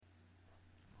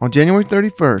On January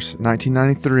 31st,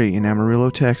 1993, in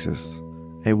Amarillo, Texas,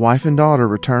 a wife and daughter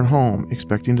return home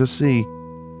expecting to see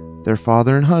their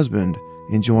father and husband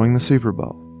enjoying the Super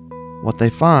Bowl. What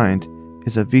they find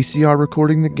is a VCR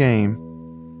recording the game,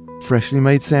 freshly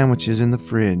made sandwiches in the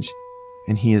fridge,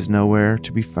 and he is nowhere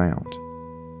to be found.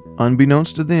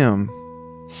 Unbeknownst to them,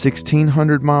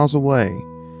 1,600 miles away,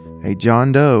 a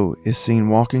John Doe is seen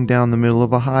walking down the middle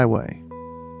of a highway.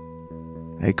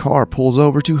 A car pulls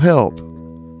over to help,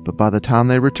 but by the time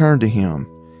they return to him,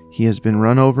 he has been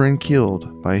run over and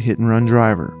killed by a hit-and-run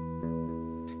driver.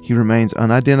 He remains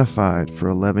unidentified for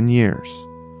 11 years,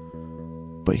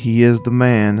 but he is the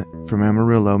man from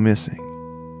Amarillo missing.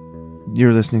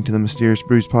 You're listening to the Mysterious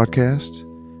Brews podcast,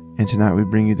 and tonight we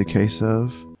bring you the case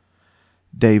of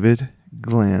David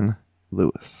Glenn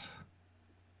Lewis.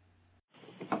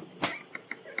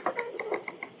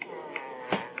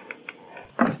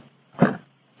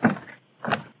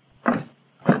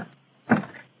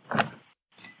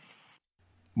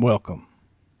 Welcome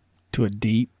to a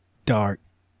deep, dark,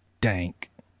 dank,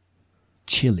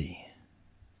 chilly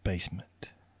basement.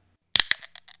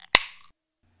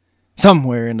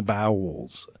 Somewhere in the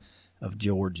bowels of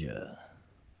Georgia.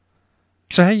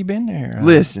 So how you been there?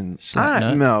 Listen, Slap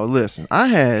I nut?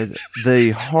 had the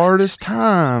hardest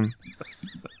time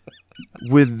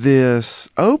with this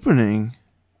opening.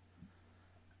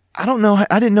 I didn't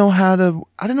know how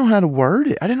to word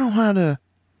it. I didn't know how to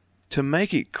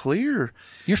make it clear.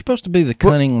 You're supposed to be the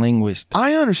cunning linguist.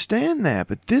 I understand that,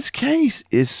 but this case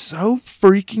is so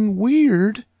freaking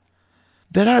weird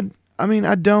that I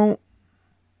didn't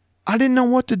know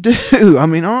what to do. I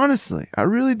mean, honestly, I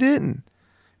really didn't.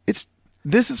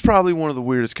 This is probably one of the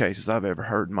weirdest cases I've ever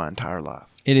heard in my entire life.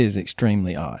 It is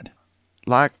extremely odd.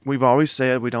 Like we've always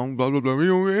said, we don't blah, blah, blah. We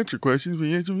don't answer questions.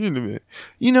 We answer them in a minute.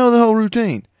 You know the whole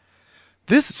routine.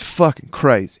 This is fucking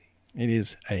crazy. It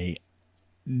is a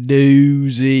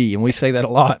doozy, and we say that a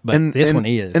lot, but this one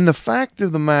is. And the fact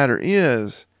of the matter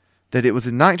is that it was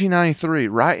in 1993,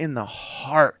 right in the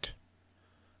heart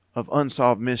of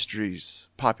Unsolved Mysteries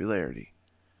popularity.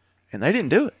 And they didn't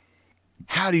do it.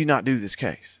 How do you not do this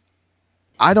case?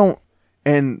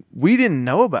 And we didn't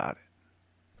know about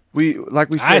it.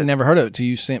 Like we said, I had never heard of it till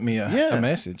you sent me a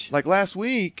message. Like last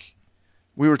week,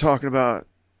 we were talking about,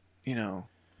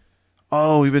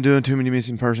 we've been doing too many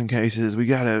missing person cases. We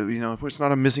gotta, it's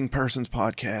not a missing persons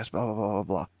podcast, blah, blah, blah, blah,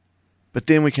 blah. But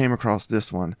then we came across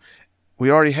this one. We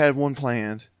already had one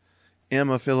planned,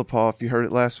 Emma Philippoff, you heard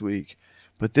it last week.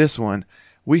 But this one,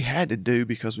 we had to do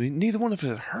because neither one of us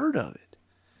had heard of it.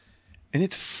 And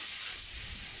it's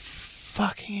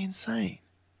fucking insane.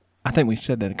 I think we've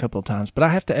said that a couple of times, but I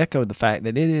have to echo the fact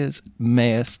that it is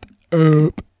messed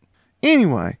up.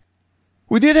 Anyway,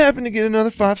 we did happen to get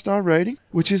another 5-star rating,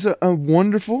 which is a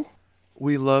wonderful.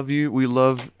 We love you. We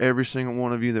love every single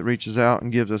one of you that reaches out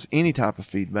and gives us any type of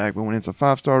feedback. But when it's a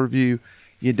 5-star review,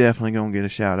 you're definitely going to get a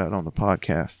shout out on the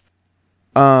podcast.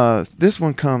 This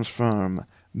one comes from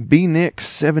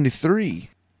BNick73,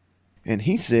 and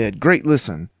he said, "Great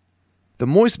listen. The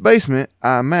moist basement,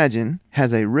 I imagine,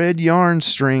 has a red yarn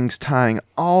strings tying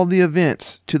all the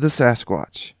events to the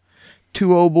Sasquatch.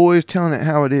 Two old boys telling it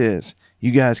how it is.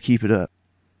 You guys keep it up."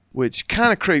 Which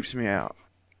kind of creeps me out.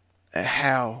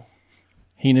 How?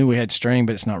 He knew we had string,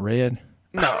 but it's not red.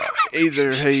 No,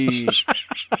 either he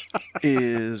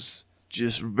is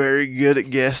just very good at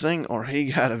guessing, or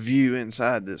he got a view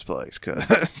inside this place,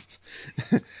 because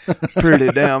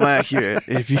pretty damn accurate,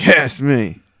 if you ask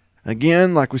me.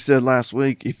 Again, like we said last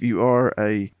week, if you are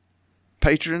a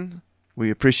patron, we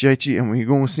appreciate you, and we're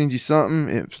going to send you something.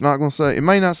 It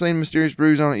may not say Mysterious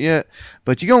Brews on it yet,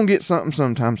 but you're going to get something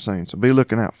sometime soon, so be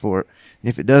looking out for it. And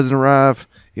if it doesn't arrive,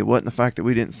 it wasn't the fact that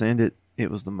we didn't send it,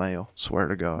 it was the mail, swear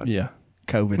to God. Yeah,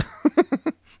 COVID.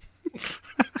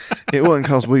 It wasn't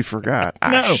because we forgot,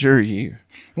 I No. assure you.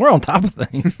 We're on top of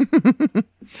things.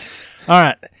 All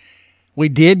right. We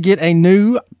did get a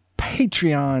new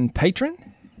Patreon patron,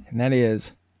 and that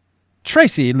is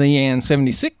Tracy Leanne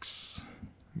 76.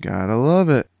 Gotta love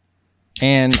it.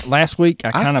 And last week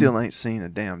I still ain't seen a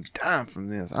damn dime from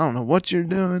this. I don't know what you're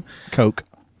doing. Coke.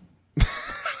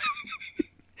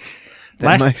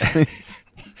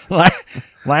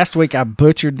 Last week I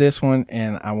butchered this one,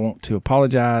 and I want to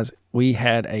apologize. We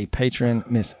had a patron,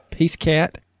 Miss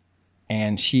Peacecat,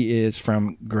 and she is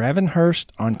from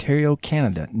Gravenhurst, Ontario,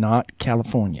 Canada, not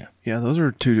California. Yeah, those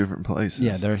are two different places.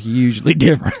 Yeah, they're hugely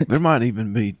different. There may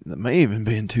even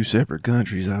be in two separate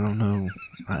countries. I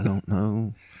don't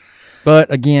know.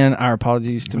 But again, our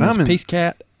apologies to Miss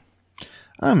Peacecat.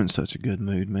 I'm in such a good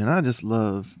mood, man. I just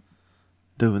love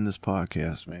doing this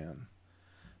podcast, man.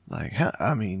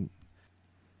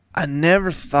 I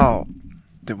never thought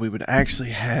that we would actually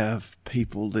have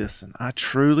people listen. I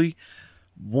truly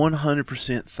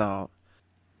 100% thought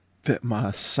that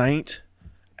my saint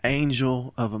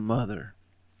angel of a mother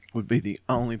would be the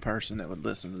only person that would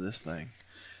listen to this thing.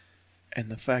 And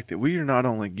the fact that we are not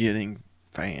only getting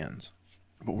fans,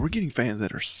 but we're getting fans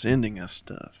that are sending us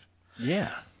stuff.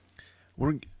 Yeah.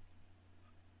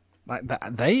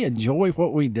 They enjoy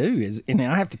what we do, and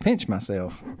I have to pinch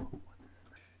myself.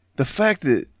 The fact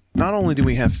that not only do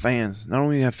we have fans, not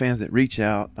only do we have fans that reach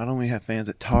out, not only have fans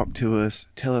that talk to us,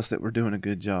 tell us that we're doing a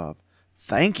good job,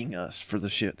 thanking us for the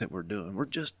shit that we're doing. We're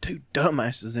just two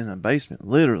dumbasses in a basement,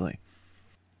 literally.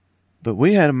 But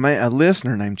we had a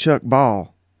listener named Chuck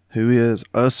Ball, who is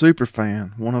a super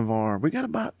fan, we got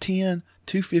about 10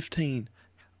 to 15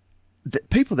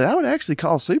 people that I would actually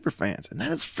call super fans, and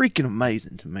that is freaking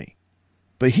amazing to me.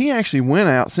 But he actually went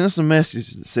out, sent us a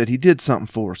message that said he did something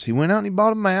for us. He went out and he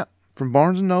bought a map from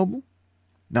Barnes & Noble.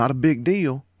 Not a big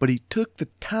deal, but he took the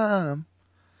time.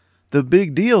 The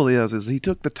big deal is he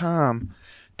took the time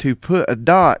to put a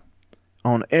dot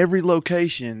on every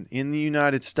location in the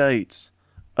United States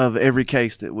of every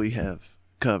case that we have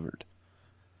covered.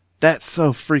 That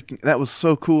was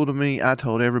so cool to me. I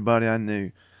told everybody I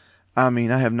knew. I mean,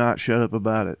 I have not shut up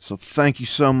about it. So thank you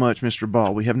so much, Mr.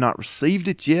 Ball. We have not received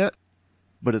it yet,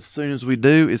 but as soon as we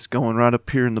do, it's going right up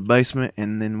here in the basement,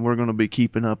 and then we're going to be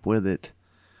keeping up with it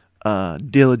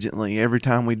diligently. Every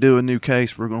time we do a new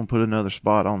case, we're going to put another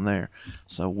spot on there,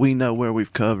 so we know where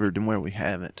we've covered and where we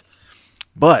haven't.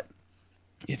 But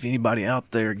if anybody out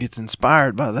there gets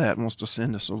inspired by that and wants to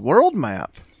send us a world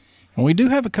map. And we do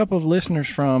have a couple of listeners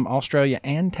from Australia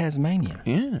and Tasmania.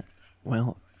 Yeah.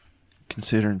 Well,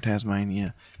 considering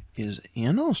Tasmania is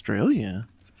in Australia.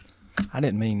 I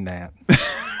didn't mean that.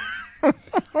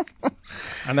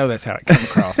 I know that's how it came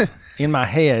across. In my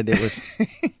head, it was...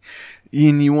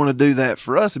 And you want to do that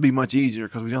for us, it'd be much easier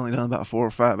because we've only done about 4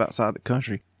 or 5 outside the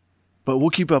country. But we'll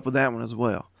keep up with that one as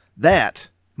well. That,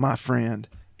 my friend,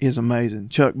 is amazing.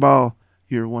 Chuck Ball,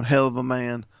 you're one hell of a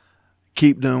man.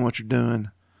 Keep doing what you're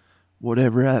doing,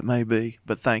 whatever that may be.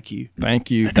 But thank you. Thank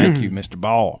you, Mr.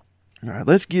 Ball. All right,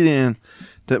 let's get in.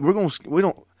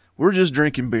 We're just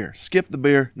drinking beer. Skip the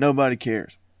beer. Nobody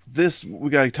cares. We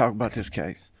got to talk about this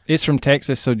case. It's from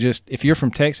Texas, so just if you're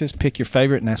from Texas, pick your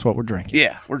favorite, and that's what we're drinking.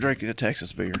 Yeah, we're drinking a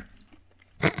Texas beer.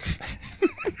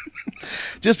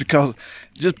 Just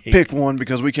pick one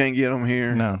because we can't get them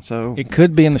here. No, so it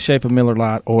could be in the shape of Miller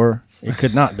Lite, or it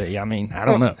could not be. I mean, I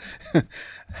don't know.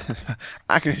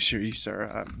 I can assure you,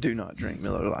 sir, I do not drink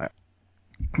Miller Lite.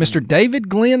 Mr. David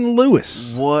Glenn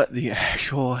Lewis. What the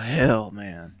actual hell,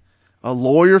 man? A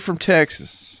lawyer from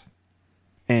Texas,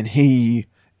 and he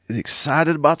is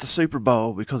excited about the Super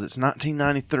Bowl because it's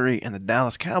 1993 and the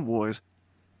Dallas Cowboys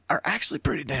are actually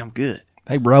pretty damn good.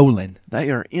 They rolling.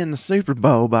 They are in the Super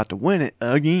Bowl about to win it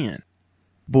again.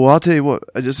 Boy, I'll tell you what,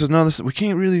 just another,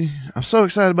 I'm so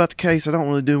excited about the case, I don't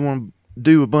really want to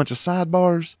do a bunch of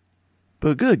sidebars.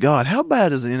 But good God, how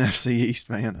bad is the NFC East,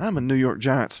 man? I'm a New York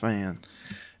Giants fan.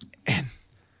 And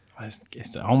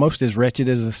it's almost as wretched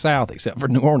as the South, except for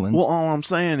New Orleans. Well, all I'm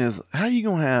saying is, how you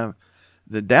going to have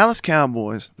the Dallas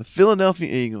Cowboys, the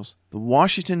Philadelphia Eagles, the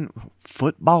Washington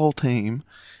football team,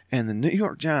 and the New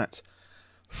York Giants,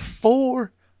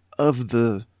 4 of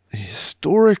the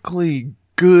historically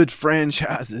good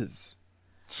franchises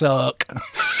suck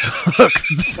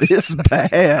this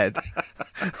bad.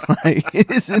 Like,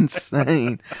 it is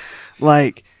insane.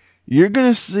 Like, you're going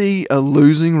to see a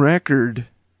losing record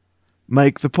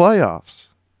make the playoffs.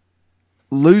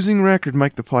 Losing record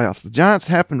make the playoffs. The Giants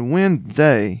happen to win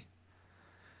today.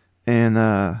 And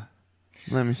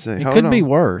let me see. It could be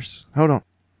worse. Hold on.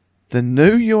 The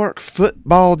New York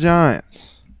Football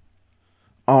Giants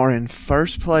are in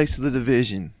first place of the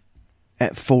division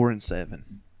at 4-7.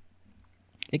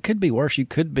 It could be worse. You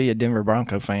could be a Denver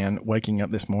Bronco fan waking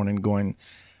up this morning going,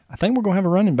 I think we're going to have a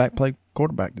running back play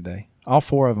quarterback today. All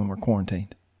 4 of them are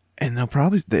quarantined. And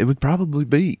they would probably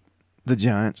beat the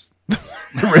Giants, the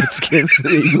Redskins, the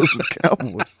Eagles, and the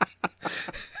Cowboys.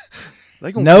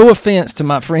 No offense to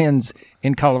my friends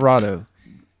in Colorado.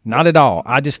 Not at all.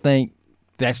 I just think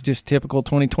that's just typical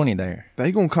 2020 there.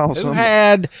 They going to call Who something.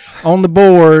 had on the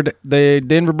board the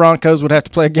Denver Broncos would have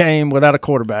to play a game without a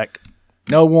quarterback.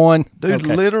 No one. Dude,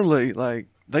 okay. Literally, like,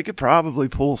 they could probably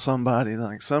pull somebody,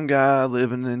 like some guy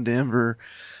living in Denver.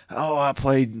 Oh, I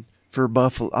played for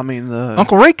Buffalo. I mean,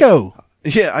 Uncle Rico.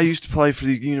 Yeah, I used to play for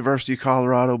the University of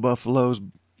Colorado Buffaloes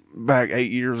back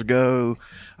 8 years ago.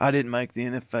 I didn't make the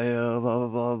NFL, blah, blah,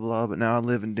 blah, blah, but now I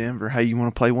live in Denver. Hey, you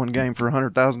want to play one game for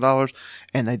 $100,000?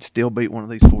 And they'd still beat one of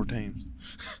these 4 teams.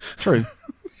 True.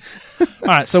 All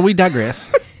right, so we digress.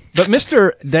 But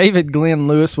Mr. David Glenn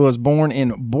Lewis was born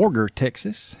in Borger,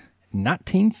 Texas,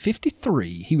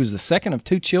 1953. He was the second of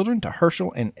two children to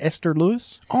Herschel and Esther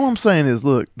Lewis. All I'm saying is,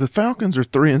 look, the Falcons are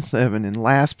 3-7 in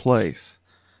last place.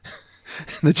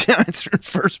 The Giants are in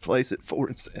first place at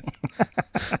 4-7.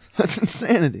 That's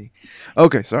insanity.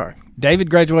 Okay, sorry. David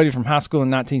graduated from high school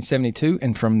in 1972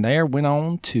 and from there went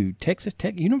on to Texas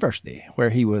Tech University, where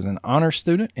he was an honors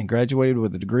student and graduated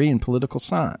with a degree in political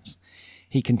science.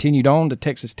 He continued on to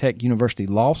Texas Tech University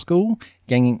Law School,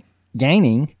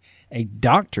 gaining a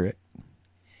doctorate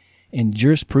in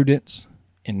jurisprudence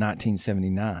in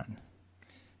 1979.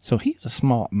 So he's a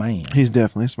smart man. He's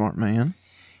definitely a smart man.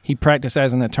 He practiced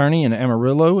as an attorney in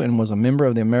Amarillo and was a member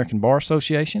of the American Bar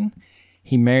Association.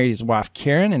 He married his wife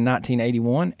Karen in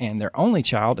 1981, and their only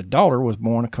child, a daughter, was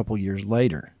born a couple years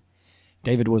later.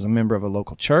 David was a member of a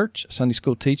local church, a Sunday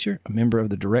school teacher, a member of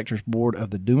the Directors Board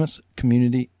of the Dumas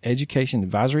Community Education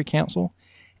Advisory Council,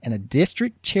 and a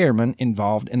district chairman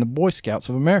involved in the Boy Scouts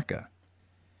of America.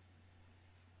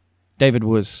 David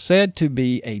was said to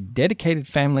be a dedicated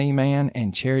family man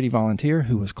and charity volunteer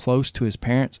who was close to his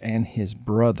parents and his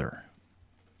brother.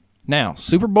 Now,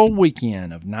 Super Bowl weekend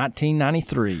of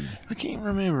 1993. I can't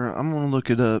remember. I'm going to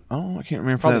look it up. Oh, I can't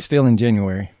remember. Probably still in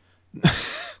January.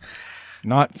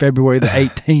 Not February the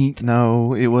 18th.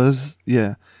 No, it was,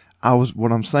 yeah.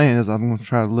 What I'm saying is I'm going to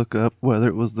try to look up whether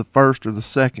it was the first or the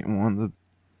second one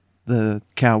the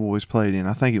Cowboys played in.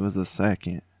 I think it was the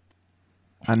second.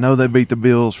 I know they beat the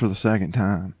Bills for the second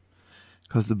time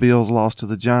because the Bills lost to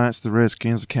the Giants, the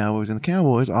Redskins, the Cowboys, and the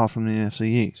Cowboys all from the NFC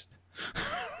East.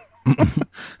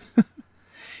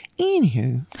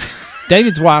 Anywho.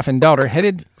 David's wife and daughter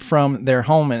headed from their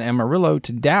home in Amarillo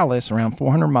to Dallas, around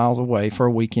 400 miles away, for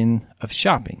a weekend of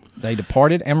shopping. They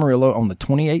departed Amarillo on the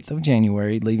 28th of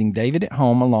January, leaving David at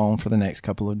home alone for the next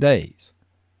couple of days.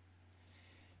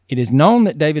 It is known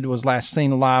that David was last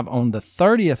seen alive on the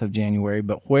 30th of January,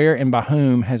 but where and by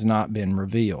whom has not been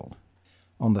revealed.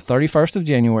 On the 31st of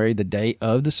January, the day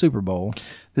of the Super Bowl.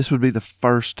 This would be the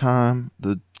first time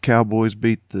the Cowboys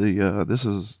beat this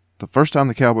is the first time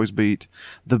the Cowboys beat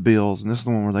the Bills, and this is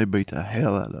the one where they beat the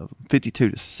hell out of them,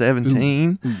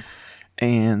 52-17. Ooh.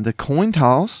 And the coin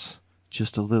toss,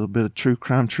 just a little bit of true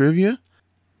crime trivia,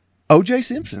 O.J.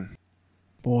 Simpson.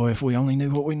 Boy, if we only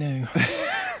knew what we knew.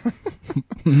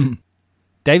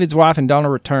 David's wife and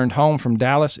daughter returned home from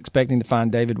Dallas, expecting to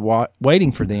find David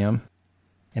waiting for them,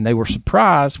 and they were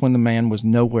surprised when the man was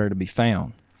nowhere to be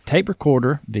found. Tape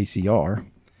recorder, VCR,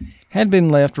 had been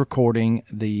left recording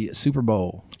the Super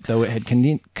Bowl, though it had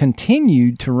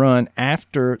continued to run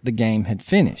after the game had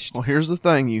finished. Well, here's the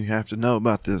thing you have to know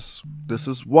about this. This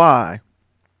is why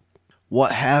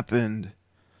what happened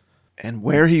and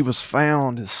where he was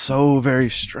found is so very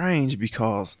strange,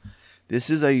 because this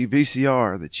is a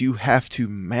VCR that you have to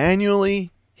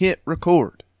manually hit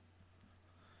record.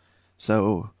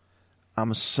 So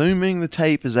I'm assuming the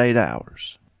tape is 8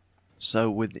 hours. So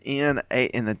within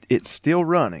it's still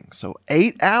running. So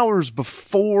 8 hours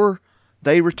before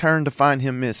they return to find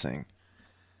him missing,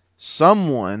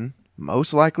 someone,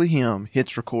 most likely him,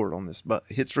 hits record on the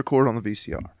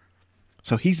VCR.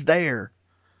 So he's there.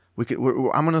 I'm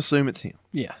going to assume it's him.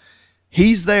 Yeah.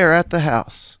 He's there at the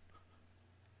house.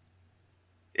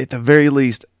 At the very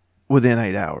least, within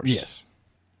 8 hours. Yes.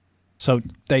 So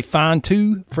they find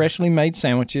 2 freshly made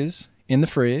sandwiches in the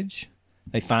fridge.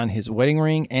 They find his wedding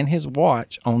ring and his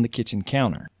watch on the kitchen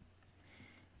counter.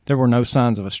 There were no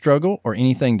signs of a struggle or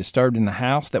anything disturbed in the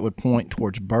house that would point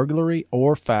towards burglary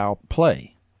or foul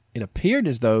play. It appeared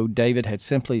as though David had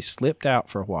simply slipped out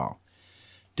for a while.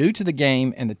 Due to the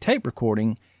game and the tape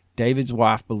recording, David's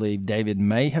wife believed David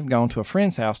may have gone to a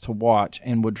friend's house to watch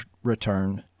and would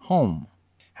return home.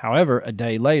 However, a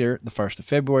day later, the 1st of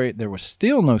February, there was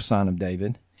still no sign of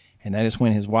David, and that is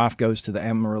when his wife goes to the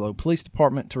Amarillo Police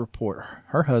Department to report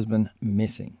her husband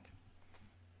missing.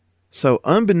 So,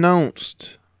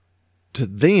 unbeknownst to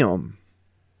them,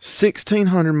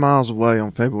 1,600 miles away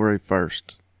on February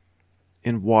 1st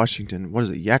in Washington, what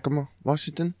is it, Yakima,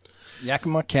 Washington?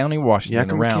 Yakima County, Washington,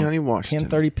 around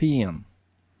 10:30 p.m.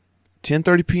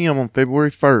 10:30 p.m. on February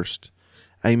 1st.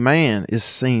 A man is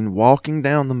seen walking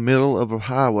down the middle of a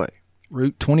highway.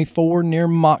 Route 24 near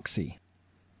Moxie.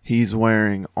 He's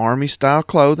wearing Army-style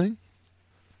clothing,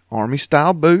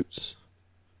 Army-style boots,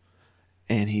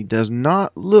 and he does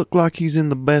not look like he's in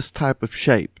the best type of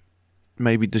shape.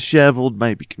 Maybe disheveled,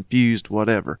 maybe confused,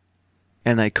 whatever.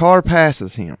 And a car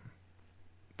passes him.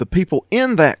 The people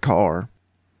in that car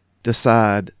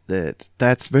decide that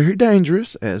that's very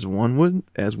dangerous, as one would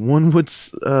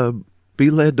be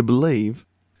led to believe.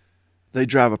 They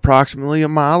drive approximately a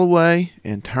mile away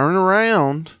and turn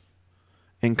around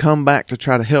and come back to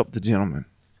try to help the gentleman.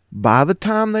 By the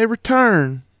time they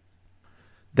return,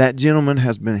 that gentleman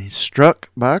has been struck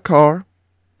by a car.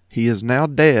 He is now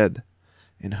dead,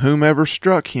 and whomever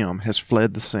struck him has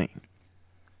fled the scene.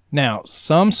 Now,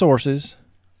 some sources,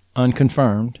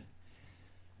 unconfirmed,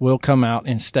 will come out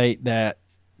and state that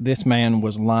this man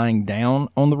was lying down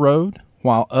on the road,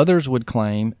 while others would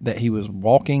claim that he was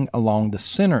walking along the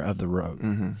center of the road.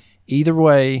 Mm-hmm. Either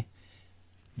way,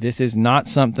 this is not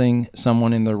something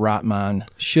someone in their right mind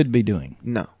should be doing.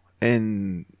 No.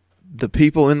 And the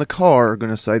people in the car are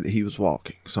going to say that he was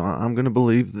walking, so I'm going to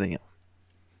believe them.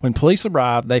 When police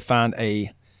arrived, they find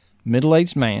a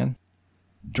middle-aged man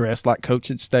dressed like Coach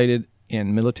had stated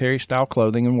in military-style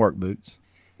clothing and work boots.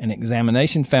 An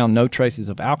examination found no traces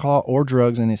of alcohol or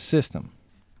drugs in his system.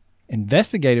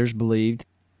 Investigators believed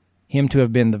him to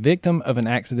have been the victim of an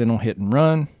accidental hit and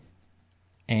run,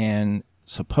 and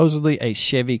supposedly a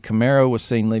Chevy Camaro was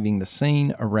seen leaving the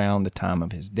scene around the time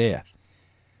of his death.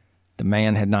 The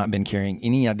man had not been carrying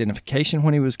any identification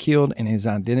when he was killed, and his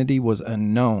identity was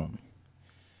unknown.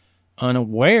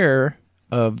 Unaware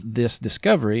of this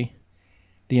discovery,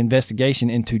 the investigation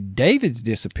into David's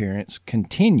disappearance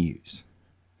continues.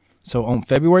 So on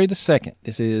February the 2nd,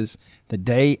 this is the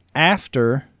day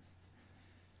after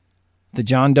the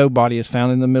John Doe body is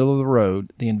found in the middle of the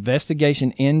road, the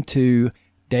investigation into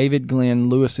David Glenn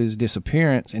Lewis's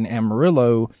disappearance in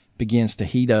Amarillo begins to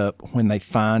heat up when they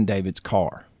find David's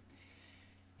car.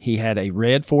 He had a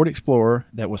red Ford Explorer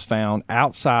that was found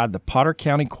outside the Potter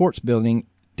County Courts building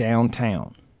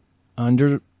downtown.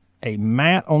 Under a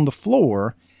mat on the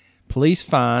floor, police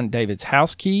find David's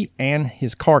house key and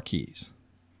his car keys.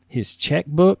 His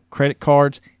checkbook, credit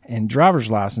cards, and driver's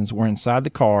license were inside the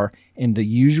car in the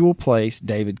usual place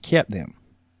David kept them.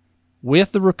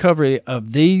 With the recovery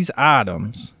of these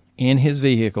items in his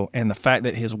vehicle and the fact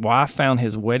that his wife found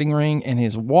his wedding ring and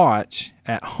his watch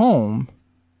at home,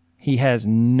 he has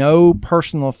no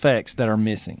personal effects that are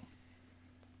missing.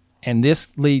 And this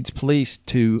leads police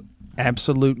to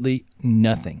absolutely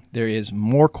nothing. There is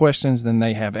more questions than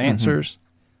they have answers.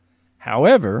 Mm-hmm.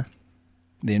 However,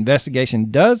 the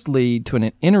investigation does lead to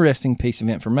an interesting piece of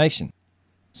information.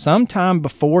 Sometime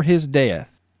before his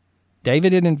death,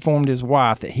 David had informed his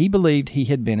wife that he believed he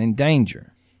had been in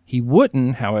danger. He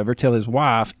wouldn't, however, tell his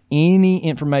wife any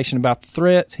information about the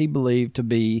threats he believed to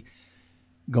be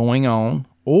going on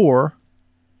or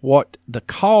what the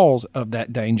cause of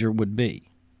that danger would be.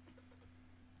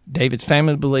 David's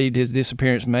family believed his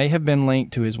disappearance may have been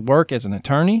linked to his work as an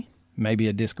attorney, maybe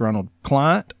a disgruntled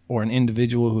client, or an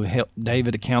individual who held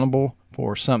David accountable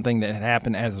for something that had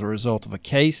happened as a result of a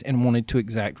case and wanted to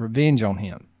exact revenge on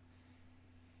him.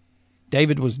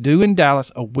 David was due in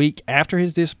Dallas a week after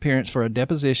his disappearance for a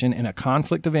deposition in a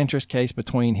conflict of interest case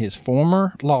between his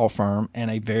former law firm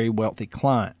and a very wealthy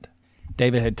client.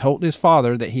 David had told his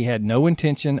father that he had no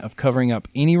intention of covering up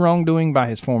any wrongdoing by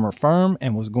his former firm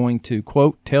and was going to,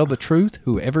 quote, tell the truth,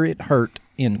 whoever it hurt,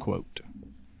 end quote.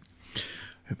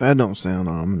 If that don't sound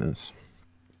ominous,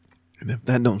 and if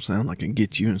that don't sound like it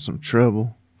gets you in some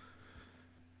trouble.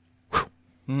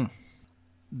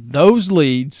 Those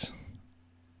leads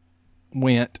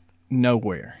went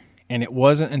nowhere. And it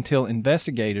wasn't until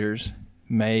investigators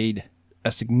made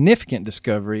a significant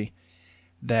discovery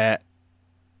that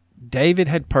David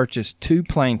had purchased 2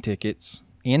 plane tickets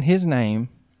in his name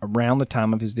around the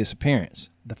time of his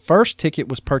disappearance. The first ticket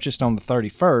was purchased on the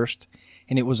 31st,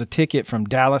 and it was a ticket from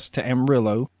Dallas to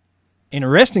Amarillo.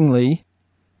 Interestingly,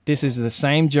 this is the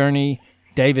same journey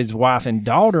David's wife and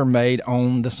daughter made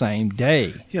on the same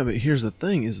day. Yeah, but here's the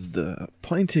thing, is the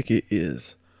plane ticket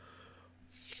is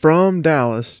from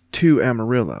Dallas to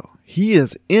Amarillo. He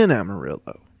is in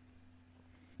Amarillo.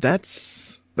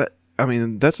 That's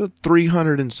a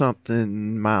 300 and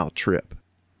something mile trip.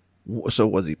 So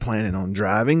was he planning on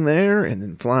driving there and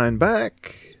then flying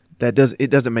back? It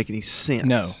doesn't make any sense.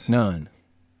 No, none.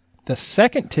 The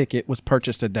second ticket was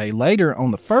purchased a day later on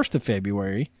the 1st of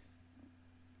February,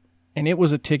 and it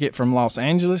was a ticket from Los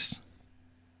Angeles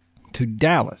to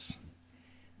Dallas.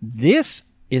 This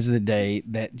is the day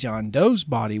that John Doe's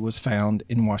body was found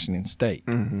in Washington State.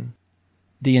 Mm-hmm.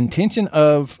 The intention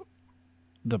of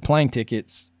the plane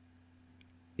tickets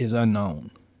is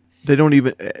unknown.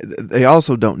 They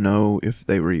also don't know if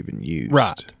they were even used.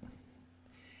 Right.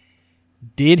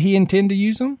 Did he intend to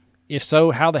use them? If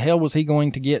so, how the hell was he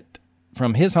going to get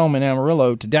from his home in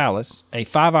Amarillo to Dallas, a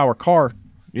 5-hour car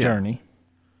journey?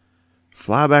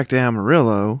 Fly back to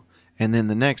Amarillo, and then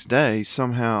the next day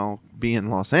somehow be in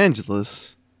Los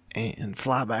Angeles and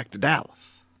fly back to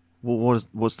Dallas. Well,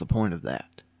 what's the point of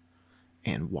that?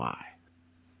 And why?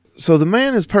 So the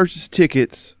man has purchased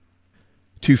tickets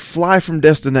to fly from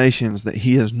destinations that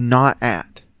he is not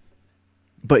at,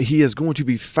 but he is going to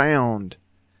be found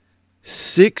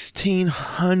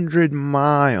 1,600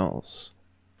 miles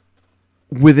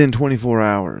within 24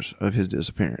 hours of his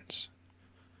disappearance.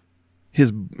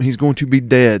 He's going to be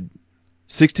dead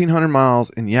 1,600 miles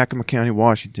in Yakima County,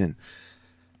 Washington,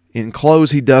 in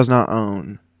clothes he does not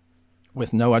own.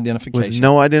 With no identification. With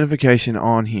no identification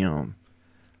on him.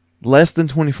 Less than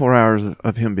 24 hours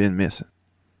of him being missing.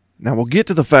 Now, we'll get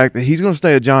to the fact that he's going to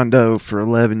stay a John Doe for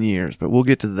 11 years, but we'll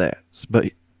get to that.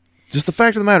 But just the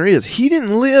fact of the matter is, he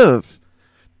didn't live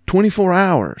 24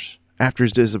 hours after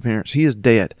his disappearance. He is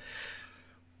dead.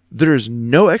 There is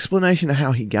no explanation of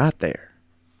how he got there.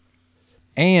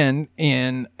 And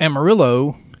in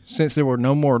Amarillo, since there were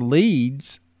no more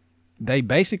leads, they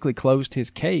basically closed his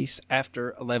case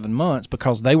after 11 months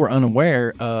because they were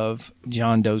unaware of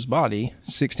John Doe's body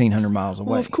 1,600 miles away.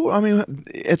 Well, of course. I mean,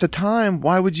 at the time,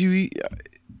 why would you...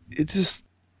 It's just...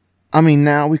 I mean,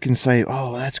 now we can say,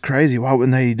 oh, that's crazy. Why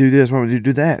wouldn't they do this? Why wouldn't they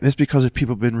do that? It's because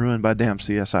people have been ruined by damn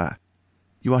CSI.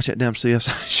 You watch that damn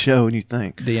CSI show and you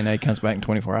think... DNA comes back in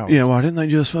 24 hours. Yeah, why didn't they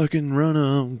just fucking run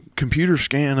a computer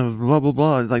scan of blah, blah,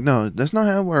 blah? It's like, no, that's not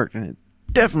how it worked. And it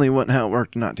definitely wasn't how it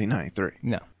worked in 1993.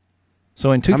 No.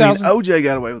 So in 2000... I mean, OJ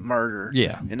got away with murder in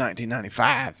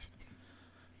 1995.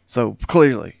 So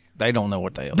clearly... They don't know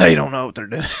what they are. They don't know what they're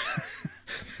doing.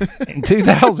 In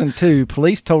 2002,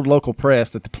 police told local press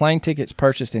that the plane tickets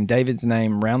purchased in David's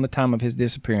name around the time of his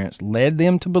disappearance led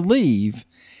them to believe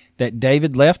that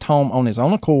David left home on his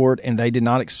own accord and they did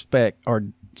not expect or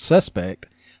suspect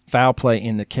foul play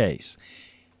in the case.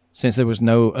 Since there was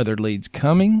no other leads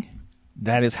coming,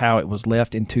 that is how it was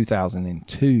left in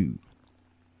 2002.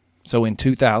 So in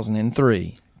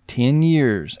 2003, 10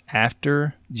 years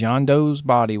after John Doe's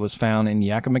body was found in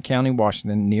Yakima County,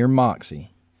 Washington, near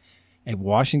Moxie, a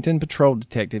Washington patrol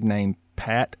detective named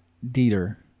Pat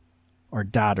Dieter, or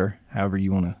Dieter, however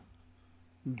you want to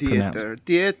pronounce it.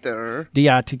 Dieter.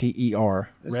 Ditter,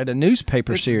 read a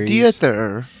newspaper series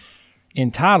Dieter.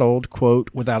 entitled, quote,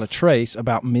 Without a Trace,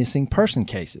 about missing person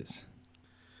cases.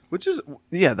 Which is,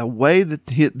 yeah, the way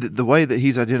that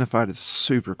he's identified is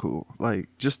super cool. Like,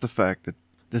 just the fact that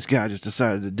this guy just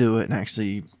decided to do it and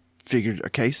actually figured a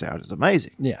case out is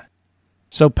amazing. Yeah.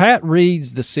 So Pat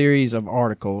reads the series of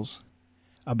articles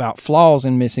about flaws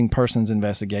in missing persons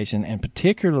investigation, and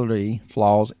particularly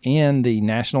flaws in the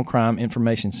National Crime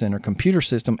Information Center computer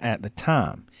system at the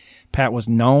time. Pat was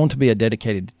known to be a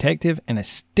dedicated detective and a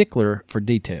stickler for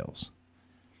details.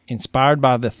 Inspired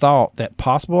by the thought that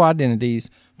possible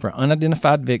identities for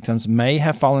unidentified victims may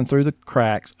have fallen through the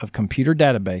cracks of computer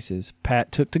databases,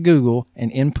 Pat took to Google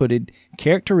and inputted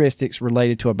characteristics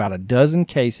related to about a dozen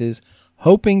cases,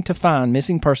 hoping to find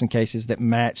missing person cases that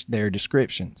matched their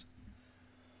descriptions.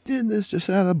 Did this just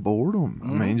out of boredom. I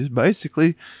mean, just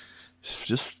basically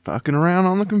just fucking around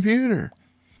on the computer.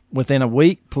 Within a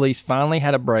week, police finally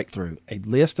had a breakthrough, a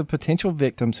list of potential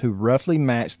victims who roughly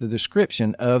matched the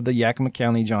description of the Yakima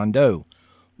County John Doe.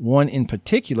 One in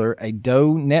particular, a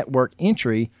Doe network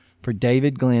entry for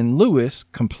David Glenn Lewis,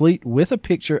 complete with a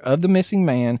picture of the missing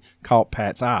man caught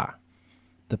Pat's eye.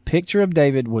 The picture of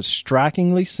David was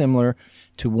strikingly similar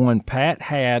to one Pat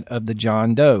had of the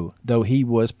John Doe, though he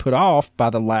was put off by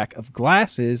the lack of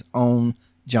glasses on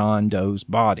John Doe's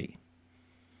body.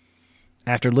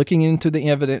 After looking into the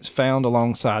evidence found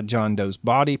alongside John Doe's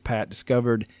body, Pat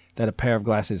discovered that a pair of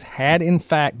glasses had in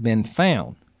fact been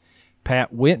found.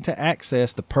 Pat went to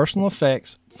access the personal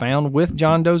effects found with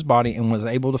John Doe's body and was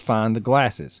able to find the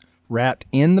glasses, wrapped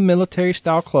in the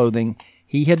military-style clothing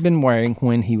he had been wearing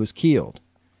when he was killed.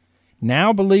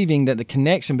 Now believing that the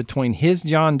connection between his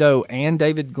John Doe and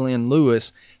David Glenn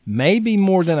Lewis may be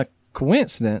more than a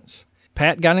coincidence,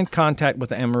 Pat got in contact with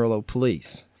the Amarillo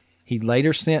police. He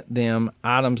later sent them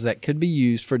items that could be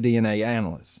used for DNA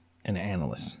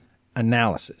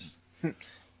analysis.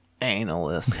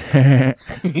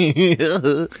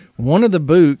 One of the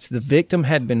boots the victim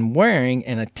had been wearing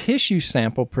and a tissue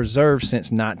sample preserved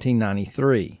since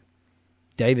 1993.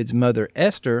 David's mother,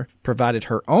 Esther, provided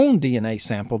her own DNA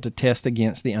sample to test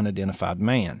against the unidentified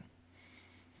man.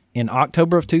 In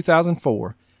October of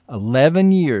 2004,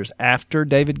 11 years after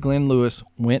David Glenn Lewis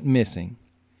went missing,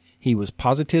 he was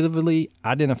positively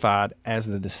identified as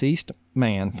the deceased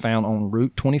man found on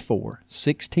Route 24,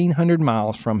 1,600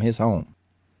 miles from his home.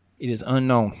 It is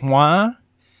unknown why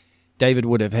David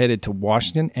would have headed to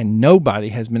Washington, and nobody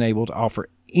has been able to offer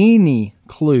any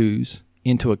clues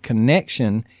into a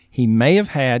connection he may have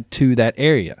had to that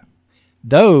area.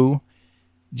 Though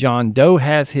John Doe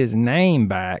has his name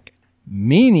back,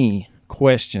 many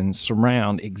questions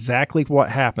surround exactly what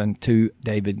happened to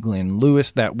David Glenn Lewis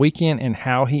that weekend and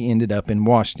how he ended up in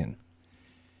Washington.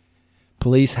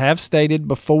 Police have stated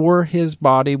before his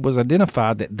body was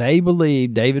identified that they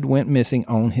believe David went missing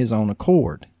on his own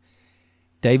accord.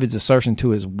 David's assertion to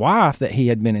his wife that he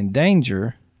had been in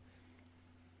danger,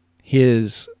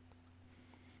 his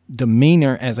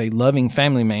demeanor as a loving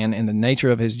family man, and the nature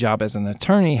of his job as an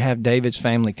attorney have David's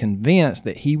family convinced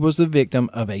that he was the victim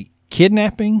of a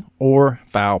kidnapping or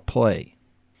foul play.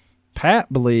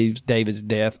 Pat believes David's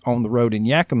death on the road in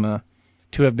Yakima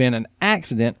to have been an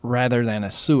accident rather than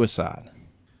a suicide.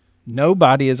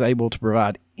 Nobody is able to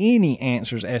provide any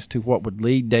answers as to what would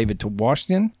lead David to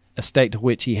Washington, a state to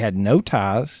which he had no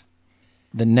ties.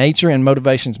 The nature and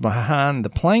motivations behind the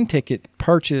plane ticket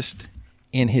purchased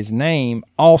in his name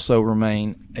also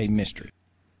remain a mystery.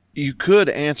 You could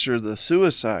answer the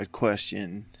suicide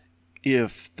question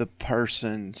if the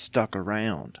person stuck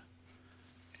around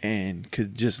and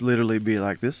could just literally be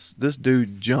like, this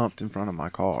dude jumped in front of my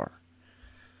car.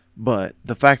 But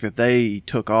the fact that they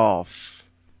took off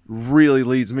really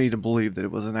leads me to believe that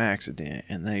it was an accident.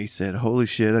 And they said, holy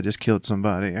shit, I just killed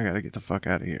somebody. I got to get the fuck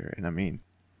out of here. And I mean,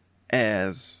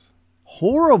 as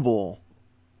horrible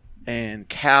and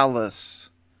callous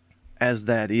as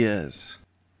that is,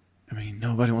 I mean,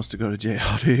 nobody wants to go to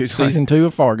jail, dude. Season 2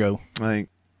 of Fargo. Like,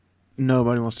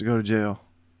 nobody wants to go to jail.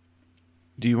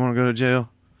 Do you want to go to jail?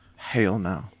 Hell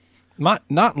no. Not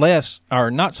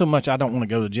so much I don't want to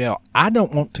go to jail. I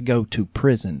don't want to go to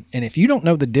prison. And if you don't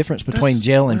know the difference between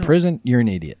jail and prison, you're an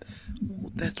idiot.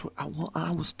 That's what I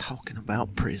was talking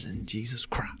about, prison. Jesus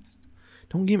Christ.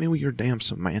 Don't get me with your damn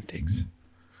semantics.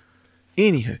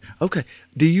 Anywho, okay.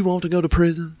 Do you want to go to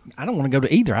prison? I don't want to go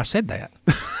to either. I said that.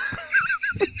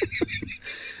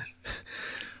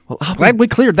 Well, glad we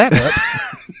cleared that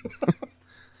up.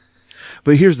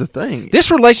 But here's the thing.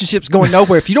 This relationship's going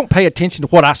nowhere if you don't pay attention to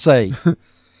what I say.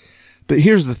 But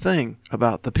here's the thing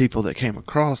about the people that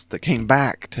came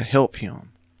back to help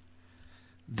him.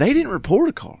 They didn't report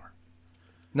a car.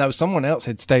 No, someone else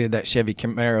had stated that Chevy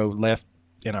Camaro left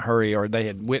in a hurry, or they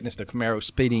had witnessed a Camaro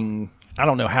speeding. I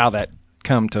don't know how that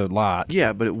come to light.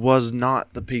 Yeah, but it was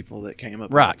not the people that came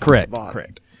up. Right,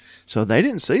 correct. So they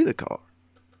didn't see the car.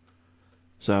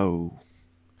 So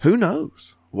who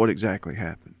knows what exactly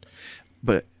happened.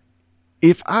 But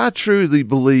if I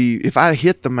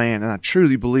hit the man and I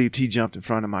truly believed he jumped in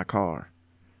front of my car,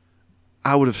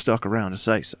 I would have stuck around to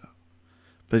say so.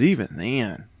 But even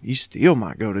then, you still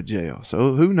might go to jail.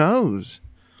 So who knows?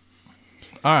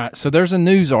 All right. So there's a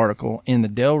news article in the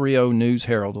Del Rio News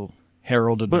Herald.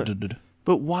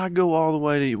 But why go all the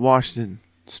way to Washington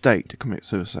State to commit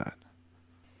suicide?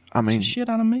 I mean, shit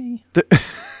out of me.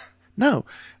 No,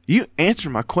 you answer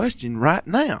my question right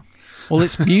now. Well,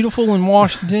 it's beautiful in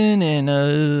Washington,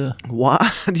 and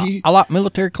why do you? I like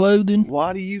military clothing.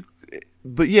 Why do you?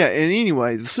 But yeah, and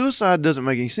anyway, the suicide doesn't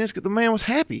make any sense because the man was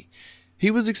happy.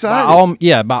 He was excited.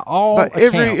 By all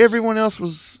accounts. Everyone else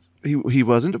was. He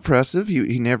wasn't depressive.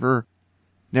 He never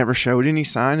showed any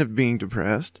sign of being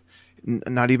depressed.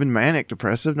 Not even manic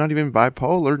depressive. Not even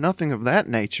bipolar. Nothing of that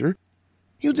nature.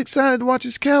 He was excited to watch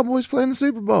his Cowboys play in the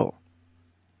Super Bowl.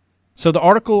 So the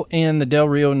article in the Del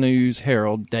Rio News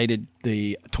Herald, dated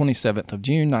the 27th of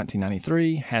June,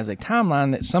 1993, has a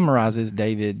timeline that summarizes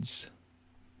David's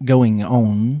going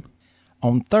on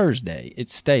Thursday. It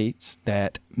states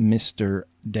that Mr.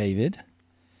 David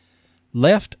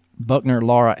left Buckner,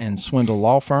 Lara, and Swindle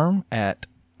Law Firm at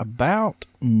about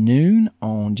noon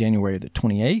on January the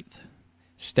 28th,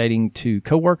 stating to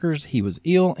coworkers he was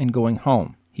ill and going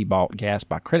home. He bought gas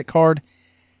by credit card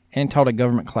and taught a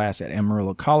government class at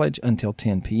Amarillo College until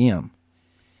 10 p.m.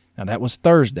 Now, that was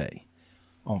Thursday.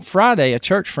 On Friday, a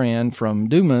church friend from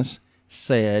Dumas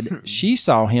said she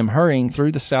saw him hurrying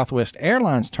through the Southwest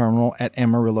Airlines terminal at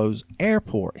Amarillo's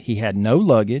airport. He had no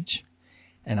luggage,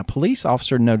 and a police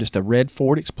officer noticed a red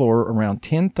Ford Explorer around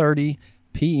 10:30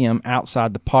 p.m.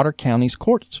 outside the Potter County's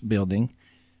courts building,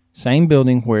 same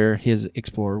building where his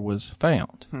Explorer was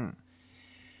found.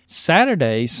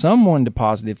 Saturday, someone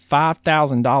deposited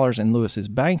 $5,000 in Lewis's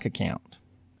bank account.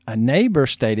 A neighbor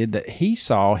stated that he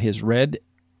saw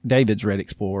David's red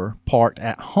Explorer parked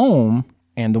at home,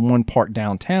 and the one parked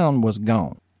downtown was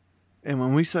gone. And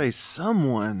when we say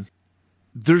someone,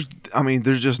 there's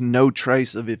just no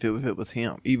trace of if it was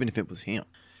him, even if it was him.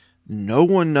 No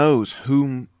one knows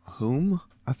whom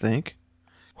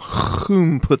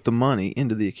put the money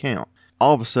into the account.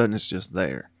 All of a sudden, it's just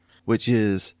there, which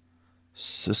is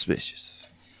suspicious.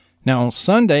 Now, on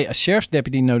Sunday, a sheriff's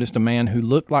deputy noticed a man who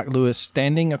looked like Lewis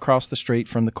standing across the street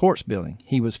from the courts building.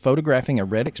 He was photographing a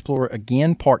red Explorer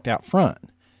again parked out front.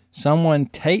 someone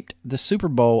taped the Super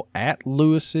Bowl at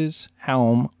Lewis's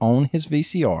home on his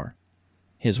VCR.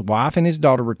 His wife and his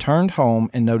daughter returned home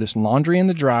and noticed laundry in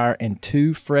the dryer and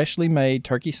 2 freshly made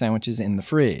turkey sandwiches in the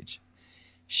fridge.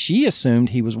 She assumed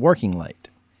he was working late.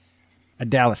 A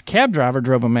Dallas cab driver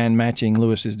drove a man matching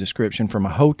Lewis's description from a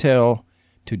hotel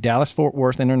to Dallas-Fort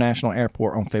Worth International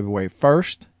Airport on February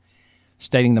 1st,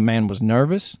 stating the man was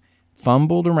nervous,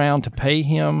 fumbled around to pay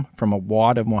him from a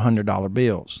wad of $100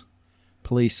 bills.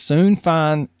 Police soon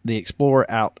find the Explorer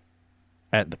out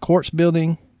at the courts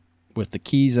building with the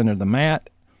keys under the mat,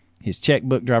 his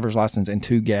checkbook, driver's license, and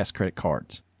 2 gas credit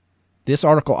cards. This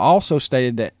article also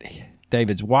stated that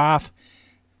David's wife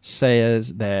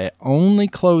says that only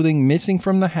clothing missing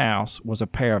from the house was a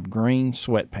pair of green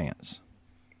sweatpants.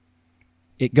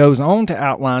 It goes on to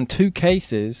outline 2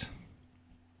 cases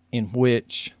in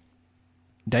which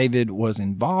David was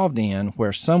involved in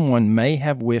where someone may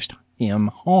have wished him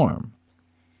harm.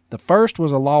 The first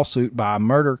was a lawsuit by a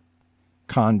murder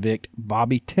convict,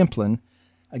 Bobby Templin,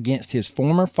 against his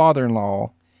former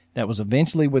father-in-law that was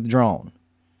eventually withdrawn.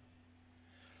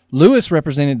 Lewis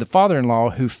represented the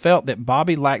father-in-law who felt that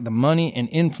Bobby lacked the money and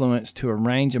influence to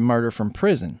arrange a murder from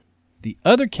prison. The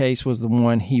other case was the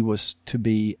one he was to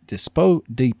be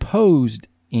deposed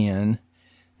in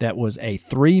that was a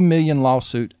 $3 million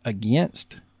lawsuit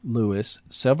against Lewis,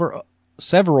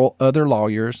 several other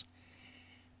lawyers,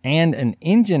 and an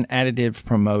engine additive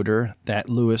promoter that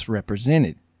Lewis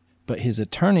represented. But his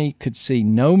attorney could see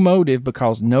no motive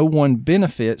because no one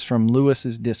benefits from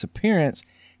Lewis's disappearance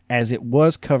as it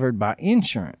was covered by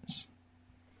insurance.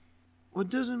 Well, it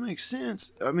doesn't make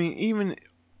sense. I mean,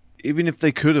 even if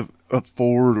they could have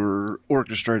afford or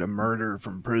orchestrated a murder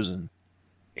from prison,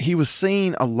 he was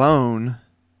seen alone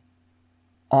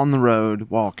on the road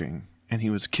walking, and he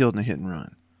was killed in a hit and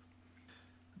run.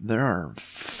 There are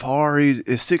far easier,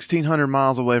 it's 1,600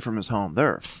 miles away from his home.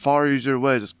 There are far easier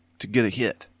ways to get a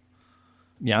hit.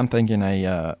 Yeah, I'm thinking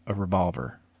a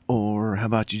revolver. Or how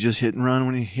about you just hit and run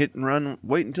when he hit and run,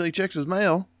 wait until he checks his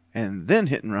mail, and then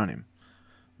hit and run him?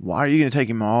 Why are you going to take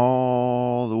him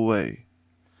all the way?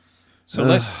 So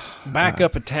let's back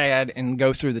up a tad and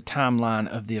go through the timeline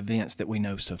of the events that we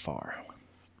know so far.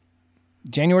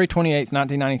 January 28th,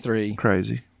 1993.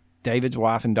 Crazy. David's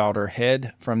wife and daughter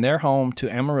head from their home to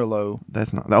Amarillo.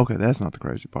 That's not the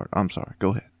crazy part. I'm sorry. Go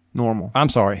ahead. Normal.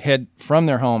 Head from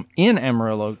their home in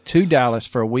Amarillo to Dallas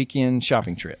for a weekend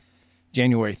shopping trip.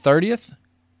 January 30th,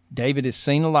 David is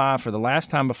seen alive for the last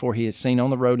time before he is seen on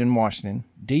the road in Washington.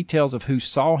 Details of who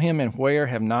saw him and where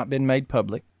have not been made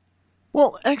public.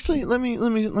 Well, actually, let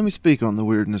me speak on the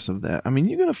weirdness of that. I mean,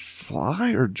 you're gonna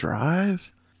fly or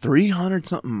drive 300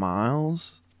 something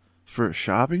miles for a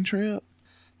shopping trip?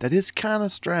 That is kind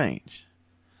of strange.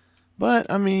 But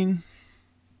I mean,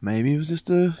 maybe it was just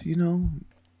a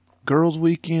girls'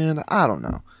 weekend. I don't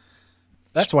know.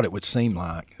 That's what it would seem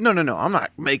like. No. I'm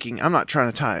not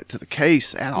trying to tie it to the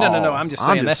case at all. No. I'm just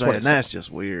saying that's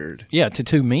just weird. Yeah, to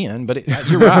 2 men, but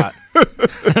you're right.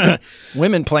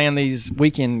 Women plan these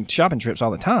weekend shopping trips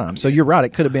all the time. So you're right.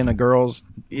 It could have been a girl's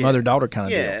mother-daughter kind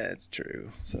of deal. Yeah, it's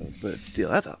true. So, but still,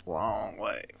 that's a long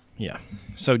way. Yeah.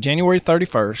 So January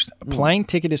 31st, a plane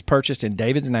ticket is purchased in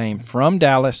David's name from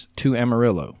Dallas to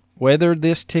Amarillo. Whether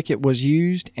this ticket was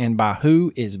used and by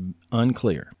who is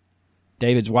unclear.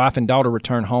 David's wife and daughter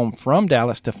return home from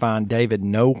Dallas to find David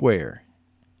nowhere.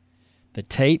 The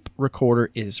tape recorder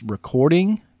is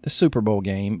recording the Super Bowl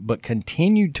game, but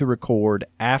continued to record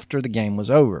after the game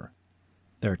was over.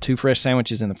 There are 2 fresh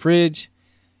sandwiches in the fridge.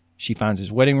 She finds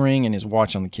his wedding ring and his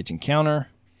watch on the kitchen counter.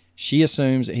 She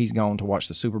assumes that he's gone to watch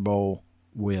the Super Bowl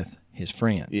with his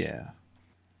friends. Yeah.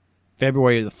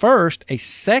 February the 1st, a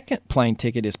second plane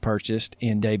ticket is purchased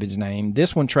in David's name,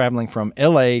 this one traveling from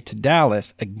L.A. to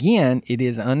Dallas. Again, it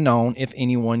is unknown if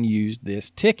anyone used this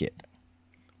ticket.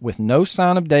 With no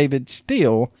sign of David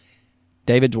still,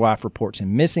 David's wife reports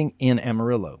him missing in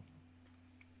Amarillo.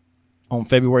 On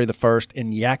February the 1st,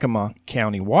 in Yakima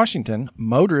County, Washington,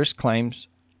 motorists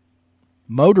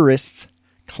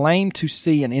claim to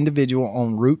see an individual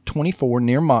on Route 24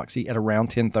 near Moxie at around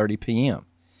 10:30 p.m.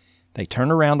 They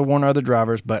turn around to warn other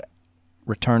drivers, but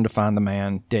return to find the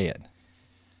man dead.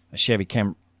 A Chevy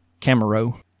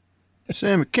Camaro. A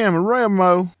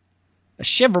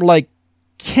Chevrolet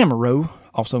Camaro,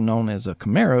 also known as a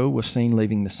Camaro, was seen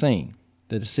leaving the scene.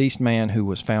 The deceased man, who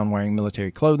was found wearing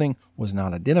military clothing, was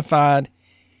not identified.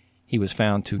 He was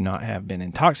found to not have been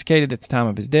intoxicated at the time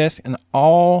of his death, and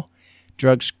all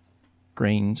drug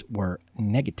screens were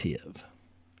negative.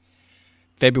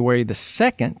 February the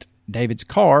 2nd, David's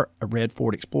car, a red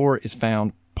Ford Explorer, is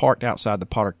found parked outside the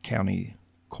Potter County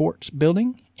Courts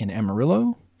building in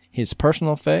Amarillo. His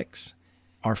personal effects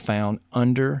are found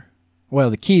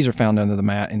the keys are found under the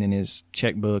mat, and then his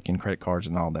checkbook and credit cards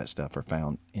and all that stuff are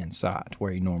found inside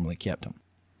where he normally kept them.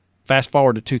 Fast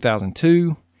forward to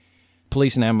 2002,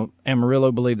 police in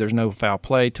Amarillo believe there's no foul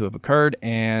play to have occurred,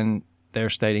 and they're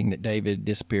stating that David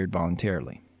disappeared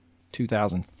voluntarily.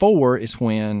 2004 is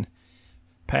when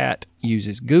Pat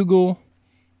uses Google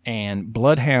and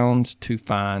bloodhounds to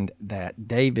find that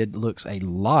David looks a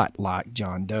lot like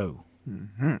John Doe.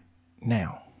 Mm-hmm.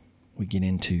 Now, we get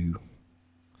into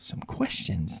some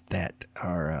questions that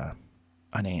are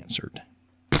unanswered.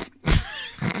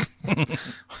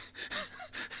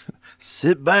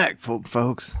 Sit back,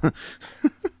 folks.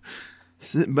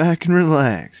 Sit back and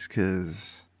relax,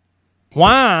 because...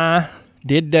 Why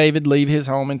did David leave his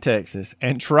home in Texas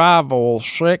and travel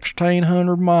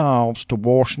 1,600 miles to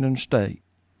Washington State?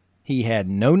 He had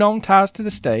no known ties to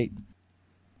the state.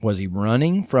 Was he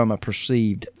running from a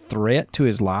perceived threat to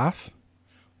his life?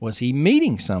 Was he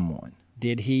meeting someone?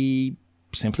 Did he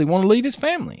simply want to leave his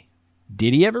family?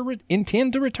 Did he ever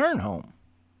intend to return home?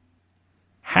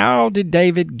 How did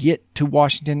David get to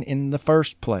Washington in the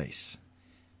first place?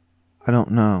 I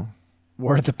don't know.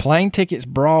 Were the plane tickets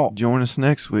brought? Join us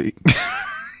next week.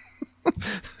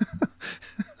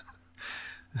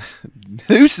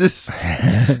 Deuces.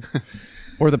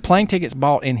 Were the plane tickets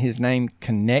bought in his name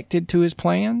connected to his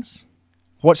plans?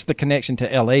 What's the connection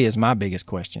to L.A. is my biggest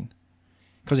question.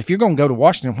 Because if you're going to go to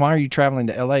Washington, why are you traveling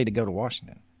to L.A. to go to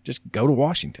Washington? Just go to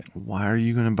Washington. Why are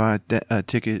you going to buy a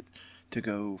ticket to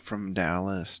go from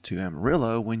Dallas to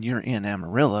Amarillo when you're in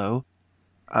Amarillo?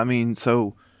 I mean,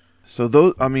 so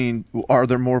those. I mean, are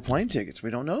there more plane tickets we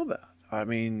don't know about? I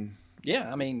mean,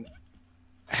 yeah. I mean,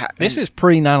 this is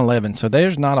pre 9/11, so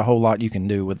there's not a whole lot you can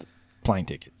do with plane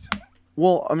tickets.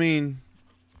 Well, I mean,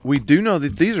 we do know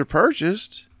that these are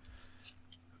purchased.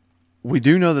 We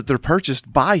do know that they're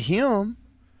purchased by him.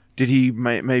 Did he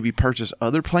maybe purchase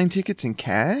other plane tickets in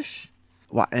cash?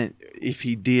 Why? And if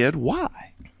he did,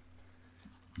 why?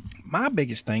 My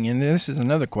biggest thing, and this is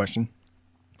another question,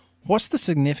 what's the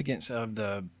significance of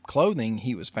the clothing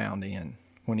he was found in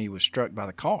when he was struck by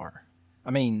the car?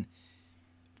 I mean,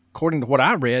 according to what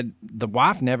I read, the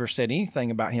wife never said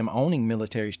anything about him owning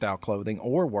military-style clothing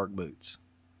or work boots.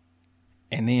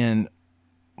 And then,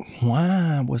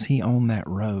 why was he on that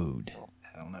road?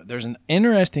 I don't know. There's an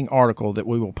interesting article that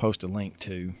we will post a link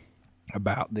to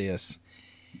about this,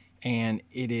 and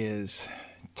it is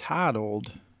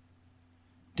titled,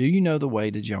 "Do You Know the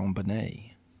Way to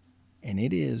JonBenét?" And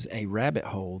it is a rabbit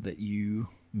hole that you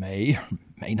may or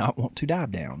may not want to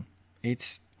dive down.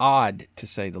 It's odd, to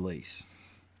say the least.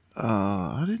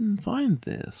 I didn't find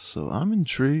this, so I'm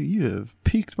intrigued. You have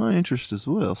piqued my interest as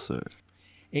well, sir.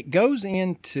 It goes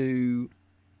into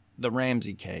the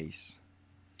Ramsey case.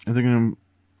 Are they going to...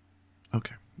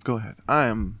 Okay, go ahead. I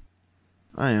am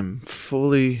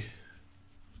fully...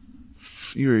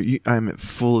 I am at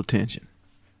full attention.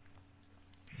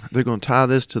 They're going to tie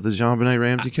this to the JonBenét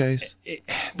Ramsey case?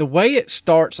 The way it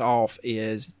starts off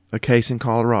is... A case in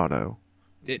Colorado.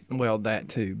 Well, that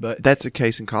too, but... That's a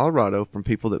case in Colorado from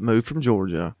people that moved from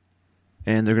Georgia,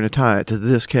 and they're going to tie it to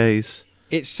this case.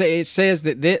 It says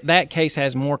that that case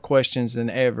has more questions than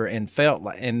ever, and felt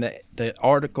like... And the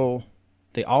article...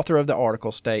 The author of the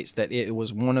article states that it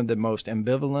was one of the most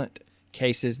ambivalent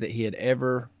cases that he had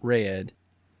ever read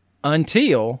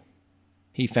until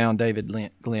he found David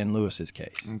Glenn Lewis's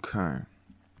case. Okay.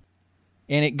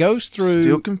 And it goes through...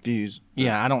 Still confused.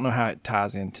 Yeah, I don't know how it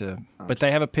ties into... But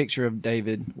they have a picture of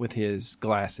David with his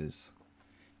glasses.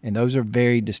 And those are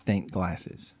very distinct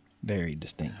glasses. Very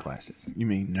distinct glasses. You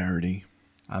mean nerdy.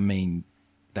 I mean,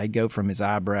 they go from his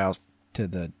eyebrows to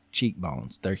the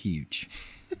cheekbones. They're huge.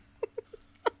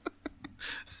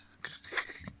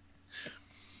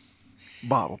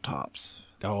 Bottle tops.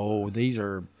 Oh, these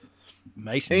are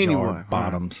mason jar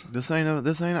bottoms. Right. This ain't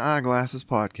an eyeglasses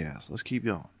podcast. Let's keep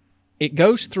going. It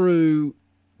goes through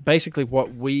basically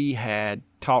what we had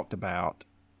talked about,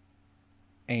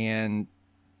 and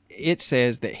it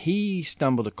says that he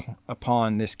stumbled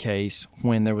upon this case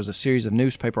when there was a series of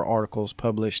newspaper articles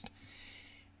published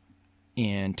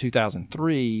in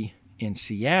 2003 in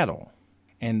Seattle,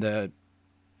 and the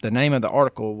name of the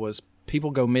article was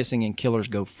 "People Go Missing and Killers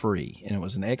Go Free," and it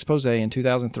was an expose in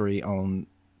 2003 on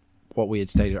what we had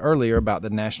stated earlier about the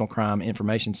National Crime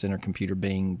Information Center computer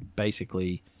being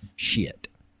basically shit.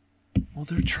 Well,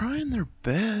 they're trying their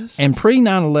best. And pre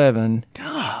 9/11,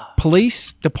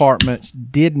 police departments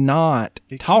did not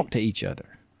talk to each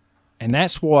other. And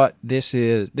that's what this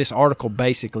article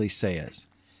basically says.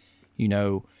 You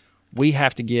know, we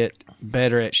have to get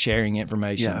better at sharing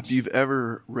information. Yeah, if you've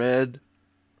ever read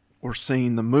or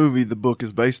seen the movie the book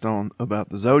is based on about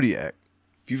the Zodiac.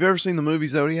 If you've ever seen the movie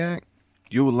Zodiac,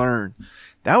 you will learn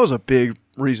that was a big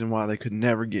reason why they could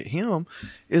never get him,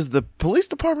 is the police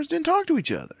departments didn't talk to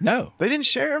each other. No. They didn't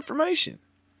share information.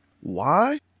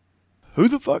 Why? Who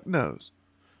the fuck knows?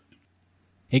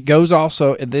 It goes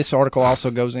also, this article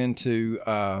also goes into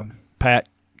Pat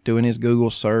doing his Google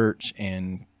search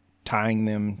and tying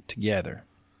them together.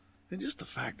 And just the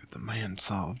fact that the man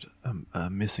solved a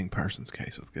missing persons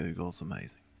case with Google is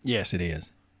amazing. Yes, it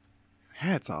is.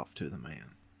 Hats off to the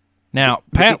man. Now,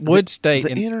 Pat would state...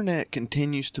 The internet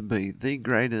continues to be the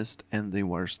greatest and the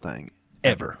worst thing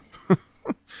ever.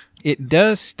 It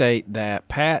does state that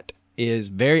Pat is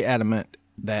very adamant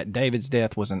that David's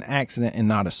death was an accident and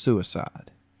not a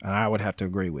suicide. And I would have to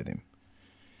agree with him.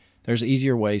 There's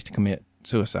easier ways to commit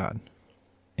suicide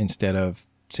instead of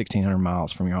 1,600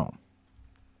 miles from your home.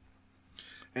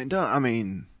 And I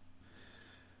mean,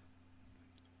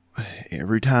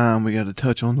 every time we got to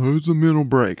touch on who's the mental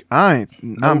break. I'm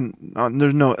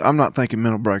not thinking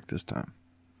mental break this time.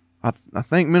 I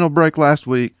think mental break last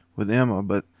week with Emma,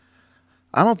 but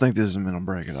I don't think this is a mental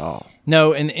break at all.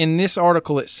 No, and in this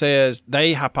article it says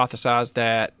they hypothesized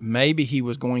that maybe he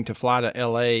was going to fly to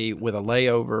L.A. with a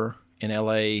layover in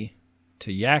L.A.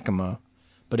 to Yakima,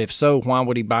 but if so, why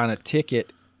would he buy a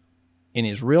ticket in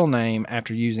his real name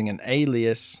after using an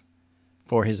alias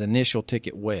for his initial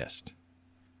ticket west?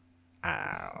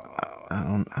 I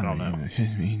don't know.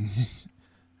 I mean,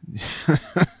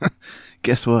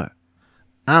 guess what?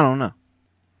 I don't know.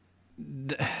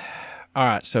 All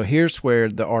right, so here's where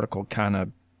the article kind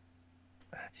of,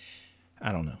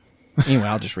 I don't know. Anyway,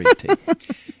 I'll just read it to you.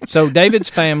 So David's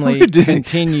family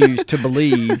continues to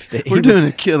believe that we're doing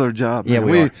a killer job. Man.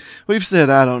 Yeah, we've said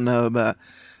I don't know,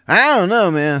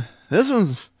 man. This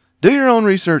one's, do your own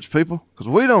research, people, because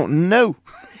we don't know.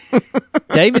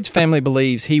 David's family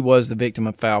believes he was the victim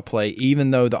of foul play,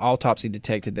 even though the autopsy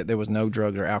detected that there was no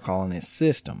drugs or alcohol in his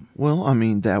system. Well, I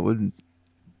mean, that would...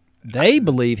 They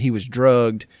believe he was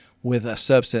drugged with a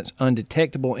substance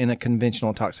undetectable in a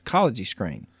conventional toxicology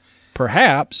screen.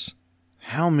 Perhaps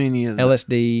how many of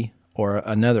LSD or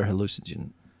another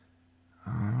hallucinogen.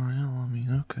 Oh, well, I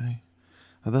mean, okay.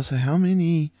 I was about to say, how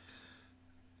many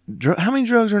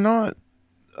drugs are not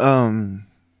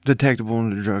detectable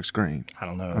in the drug screen? I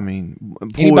don't know. I mean,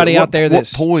 anybody out there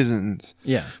that's... What poisons?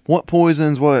 Yeah. What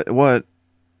poisons, what...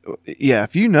 Yeah,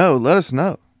 if you know, let us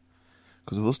know.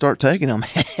 Because we'll start taking them.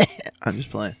 I'm just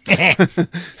playing.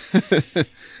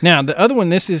 Now, the other one,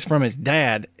 this is from his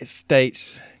dad. It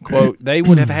states, quote, they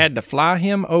would have had to fly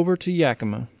him over to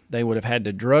Yakima. They would have had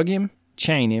to drug him,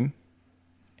 chain him,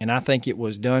 and I think it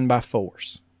was done by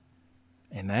force.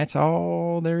 And that's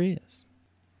all there is.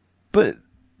 But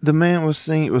the man was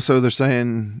saying, so they're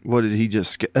saying, what, did he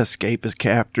just escape his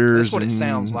captors? That's what it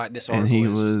sounds like this article and he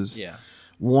is. was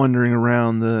wandering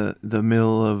around the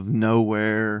middle of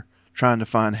nowhere trying to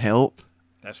find help.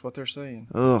 That's what they're saying.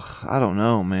 Ugh, I don't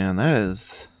know, man. That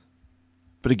is...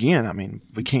 But again, I mean,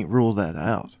 we can't rule that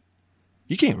out.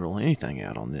 You can't rule anything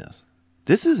out on this.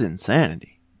 This is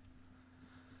insanity.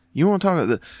 You want to talk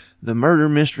about the murder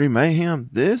mystery mayhem?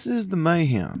 This is the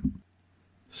mayhem.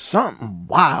 Something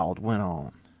wild went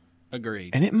on.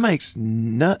 Agreed. And it makes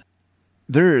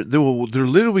they're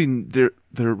literally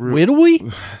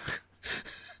Whittlewy?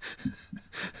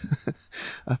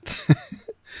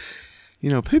 You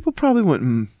know, people probably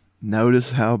wouldn't notice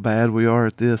how bad we are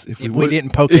at this if we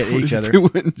didn't poke at each other. If we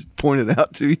wouldn't point it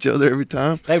out to each other every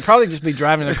time. They would probably just be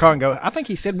driving in their car and go, I think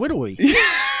he said Whittlewy.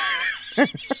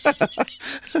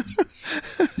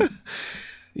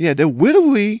 Yeah, the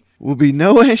Whittlewy will be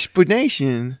no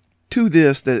explanation to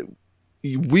this that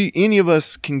any of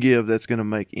us can give that's going to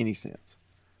make any sense.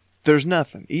 There's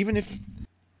nothing. Even if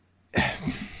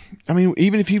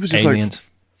he was just aliens. Like,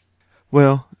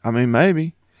 well, I mean,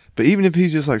 maybe. But even if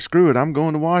he's just like, screw it, I'm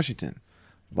going to Washington.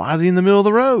 Why is he in the middle of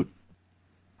the road?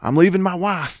 I'm leaving my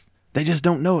wife. They just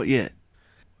don't know it yet.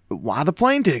 Why the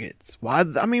plane tickets? Why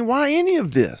any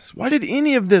of this? Why did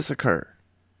any of this occur?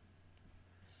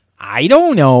 I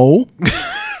don't know.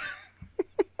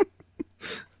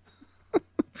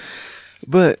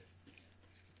 But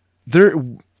there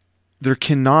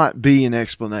cannot be an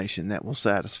explanation that will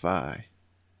satisfy.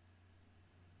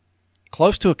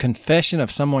 Close to a confession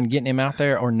of someone getting him out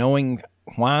there or knowing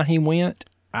why he went.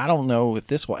 I don't know if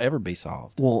this will ever be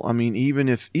solved. Well, I mean, even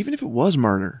if it was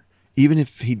murder, even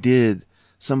if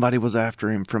somebody was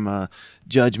after him from a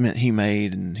judgment he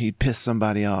made and he pissed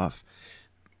somebody off.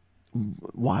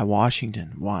 Why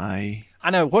Washington? Why?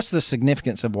 I know. What's the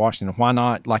significance of Washington? Why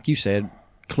not, like you said,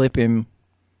 clip him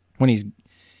when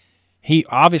He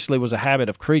obviously was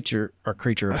a creature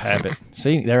of habit.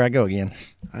 See, there I go again.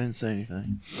 I didn't say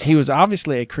anything. He was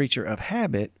obviously a creature of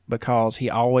habit because he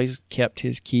always kept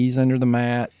his keys under the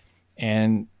mat.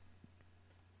 And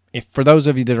if for those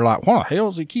of you that are like, why the hell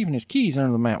is he keeping his keys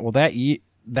under the mat? Well, that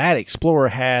Explorer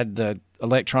had the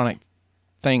electronic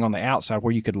thing on the outside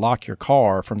where you could lock your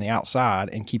car from the outside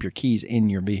and keep your keys in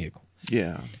your vehicle.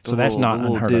 Yeah. So that's not the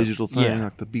little unheard digital of. thing, Yeah.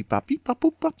 like the beep bop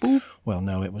boop boop. Well,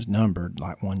 no, it was numbered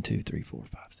like 1, 2, 3, 4,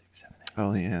 5, 6, 7, 8.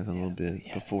 Oh yeah, a little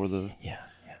bit before the Yeah.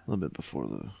 a little bit before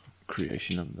the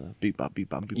creation of the beep bop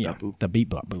boop Yeah, boop. the beep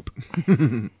bop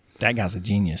boop. That guy's a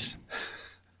genius.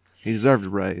 He deserved a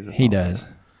raise. That's He all. does.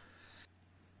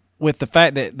 With the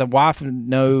fact that the wife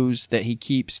knows that he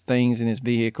keeps things in his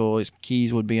vehicle, his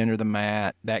keys would be under the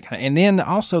mat, that kind of, and then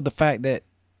also the fact that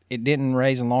it didn't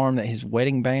raise alarm that his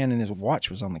wedding band and his watch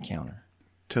was on the counter.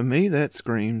 To me, that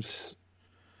screams,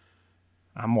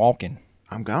 I'm walking.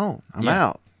 I'm gone. I'm Yeah.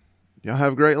 out. Y'all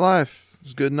have a great life.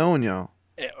 It's good knowing y'all.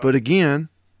 But again,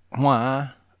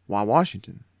 Why? why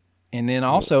Washington? And then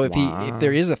also, if Why?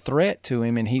 there is a threat to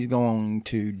him and he's going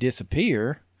to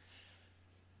disappear,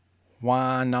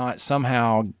 why not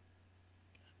somehow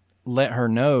let her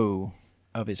know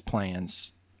of his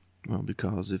plans? Well,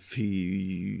 because if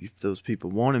those people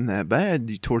want him that bad,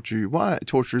 you torture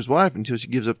his wife until she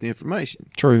gives up the information.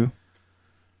 True.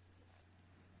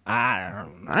 I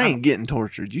ain't getting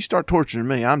tortured. You start torturing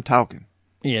me, I'm talking.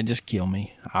 Yeah, just kill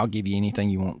me. I'll give you anything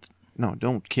you want. No,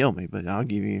 don't kill me, but I'll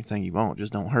give you anything you want.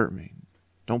 Just don't hurt me.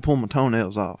 Don't pull my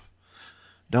toenails off.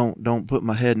 Don't put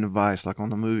my head in a vice like on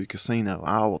the movie Casino.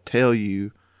 I will tell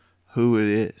you who it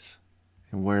is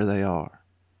and where they are.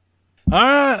 All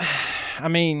right. I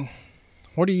mean,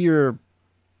 what are your...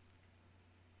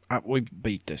 we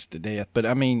beat this to death, but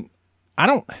I mean, I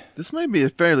don't... This may be a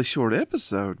fairly short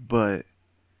episode, but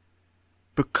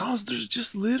because there's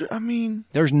just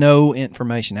There's no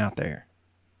information out there.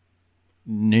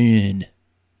 None.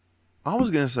 I was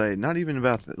going to say, not even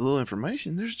about the little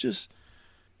information.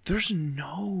 There's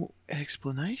no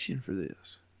explanation for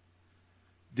this.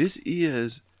 This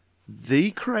is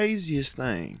the craziest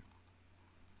thing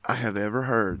I have ever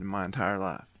heard in my entire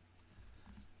life.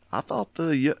 I thought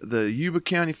the Yuba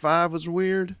County 5 was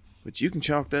weird, but you can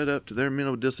chalk that up to their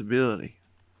mental disability.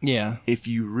 Yeah. If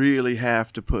you really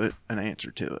have to put an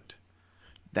answer to it.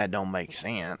 That don't make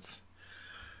sense.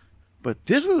 But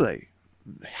this was a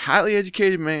highly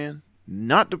educated man,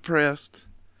 not depressed,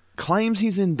 claims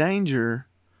he's in danger.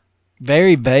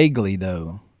 Very vaguely,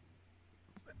 though.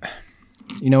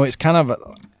 You know, it's kind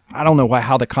of... I don't know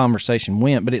how the conversation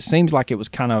went, but it seems like it was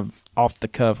kind of off the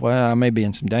cuff. Well, I may be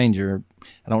in some danger.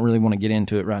 I don't really want to get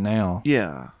into it right now.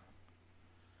 Yeah.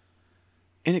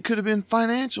 And it could have been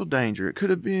financial danger. It could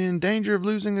have been danger of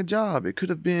losing a job. It could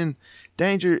have been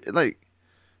danger, like,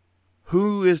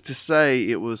 who is to say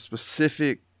it was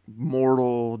specific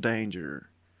mortal danger?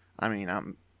 I mean,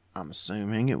 I'm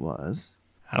assuming it was.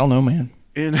 I don't know, man.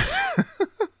 And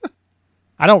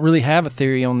I don't really have a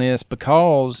theory on this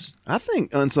because... I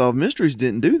think Unsolved Mysteries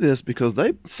didn't do this because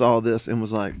they saw this and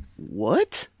was like,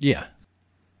 what? Yeah.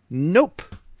 Nope.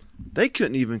 They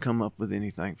couldn't even come up with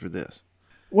anything for this.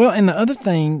 Well, and the other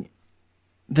thing,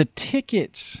 the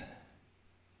tickets...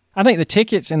 I think the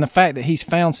tickets and the fact that he's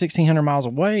found 1,600 miles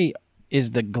away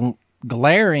is the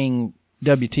glaring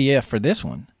WTF for this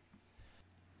one.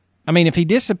 I mean, if he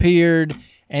disappeared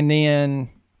and then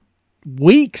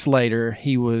weeks later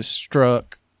he was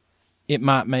struck, it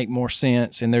might make more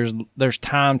sense, and there's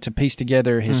time to piece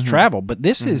together his travel. But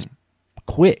this is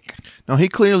quick. No, he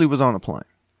clearly was on a plane.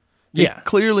 He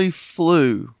clearly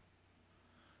flew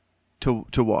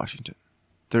to Washington.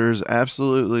 There's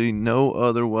absolutely no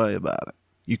other way about it.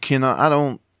 You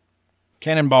cannot,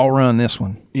 Cannonball Run, this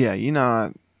one. Yeah,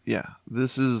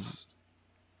 this is...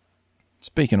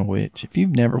 Speaking of which, if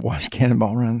you've never watched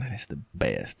Cannonball Run, that is the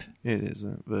best. It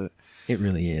isn't, but... It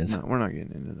really is. No, we're not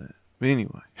getting into that. But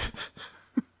anyway,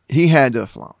 he had to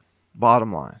have flown.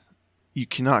 Bottom line, you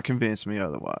cannot convince me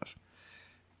otherwise.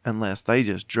 Unless they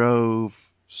just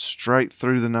drove straight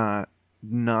through the night,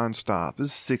 nonstop. This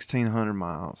is 1,600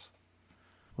 miles.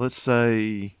 Let's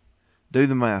say, do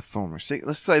the math for me.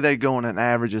 Let's say they're going an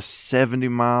average of 70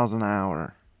 miles an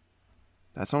hour.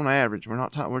 That's on average. We're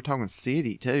talking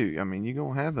city too. I mean, you're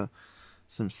gonna have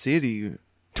some city.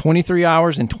 23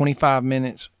 hours and 25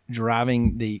 minutes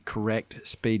driving the correct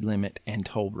speed limit and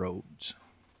toll roads.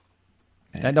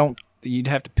 You'd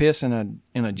have to piss in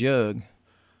a jug.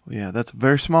 Yeah, that's a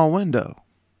very small window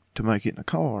to make it in a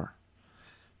car.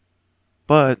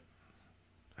 But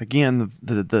again,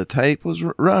 the tape was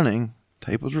running,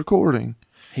 tape was recording,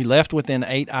 He left within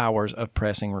 8 hours of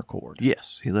pressing record.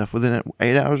 Yes, he left within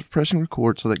 8 hours of pressing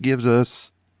record, so that gives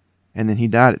us, and then he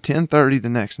died at 10:30 the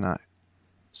next night.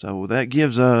 So that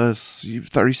gives us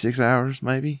 36 hours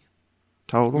maybe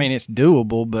total. I mean, it's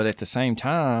doable, but at the same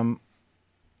time,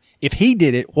 if he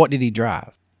did it, what did he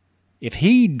drive? If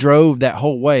he drove that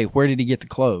whole way, where did he get the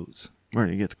clothes? Where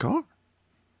did he get the car?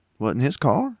 Wasn't his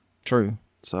car. True.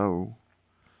 So,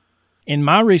 in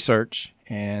my research,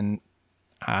 and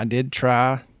I did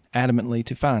try adamantly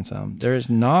to find some, there is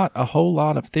not a whole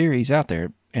lot of theories out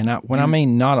there. And when I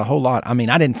mean not a whole lot, I mean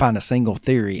I didn't find a single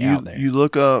theory out there. You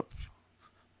look up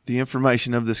the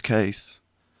information of this case,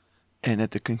 and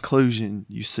at the conclusion,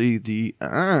 you see the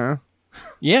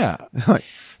yeah. like,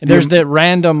 and there's that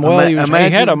random, he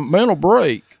had a mental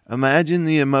break. Imagine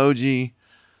the emoji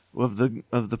of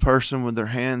the person with their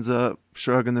hands up,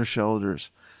 shrugging their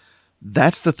shoulders.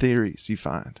 That's the theories you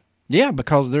find. Yeah,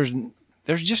 because there's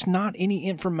just not any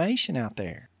information out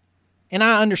there. And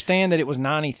I understand that it was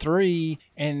 93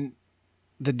 and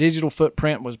the digital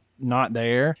footprint was not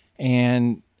there,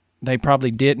 and they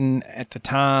probably didn't at the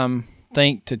time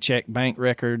think to check bank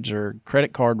records or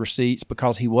credit card receipts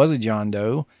because he was a John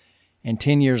Doe. And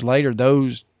 10 years later,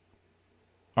 those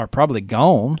are probably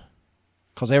gone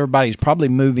because everybody's probably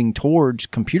moving towards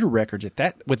computer records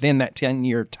within that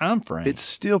 10-year time frame. It's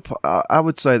still, I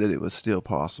would say that it was still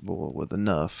possible with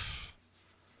enough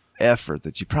effort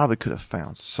that you probably could have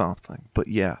found something. But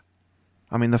yeah,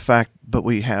 I mean but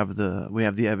we have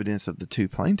the evidence of the 2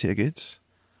 plane tickets.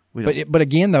 But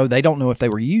again, though, they don't know if they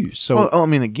were used. So but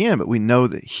we know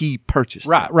that he purchased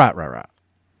them. Right.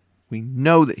 We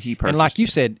know that he purchased And like you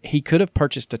said, he could have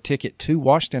purchased a ticket to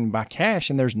Washington by cash,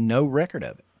 and there's no record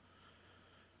of it.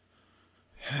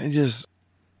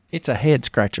 It's a head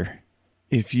scratcher.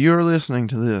 If you're listening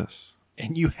to this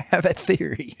and you have a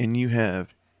theory, and you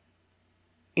have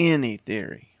any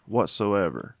theory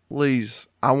whatsoever, please,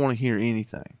 I want to hear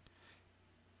anything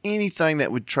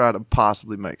that would try to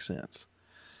possibly make sense.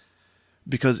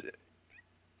 Because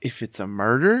if it's a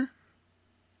murder,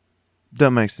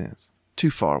 doesn't make sense.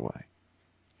 Too far away.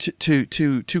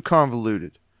 Too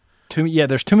convoluted.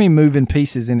 There's too many moving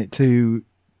pieces in it to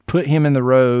put him in the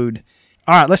road.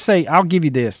 All right, let's say, I'll give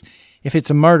you this. If it's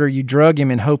a murder, you drug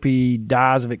him and hope he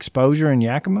dies of exposure in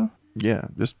Yakima? Yeah,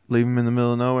 just leave him in the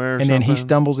middle of nowhere and then he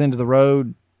stumbles into the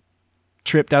road,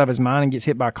 tripped out of his mind, and gets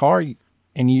hit by a car,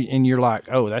 and you're like,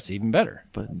 oh, that's even better.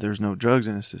 But there's no drugs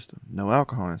in his system, no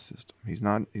alcohol in his system. He's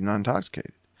not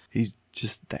intoxicated. He's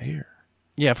just there.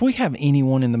 Yeah, if we have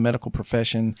anyone in the medical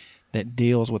profession that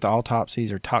deals with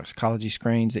autopsies or toxicology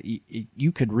screens, that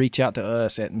you could reach out to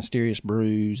us at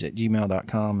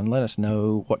mysteriousbrews@gmail.com and let us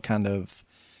know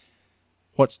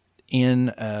what's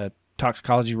in a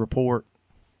toxicology report.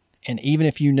 And even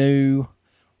if you knew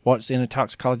what's in a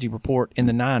toxicology report in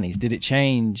the 90s, did it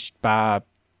change by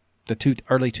the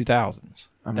early 2000s?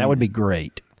 That would be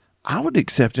great. I would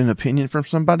accept an opinion from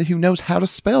somebody who knows how to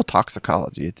spell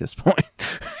toxicology at this point.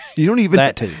 You don't even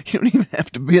have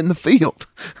to be in the field.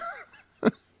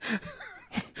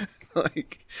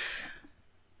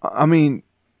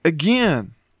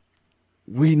 Again,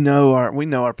 we know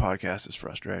our podcast is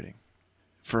frustrating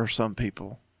for some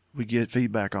people. We get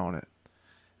feedback on it.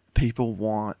 People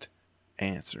want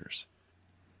answers.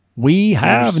 We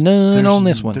have none on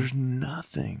this one. There's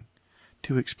nothing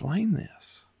to explain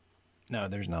this. No,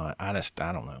 there's not. I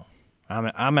don't know.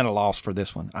 I'm at a loss for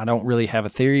this one. I don't really have a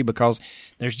theory because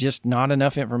there's just not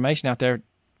enough information out there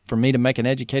for me to make an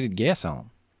educated guess on.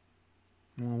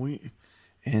 Well,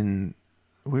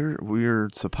 we're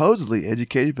supposedly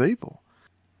educated people.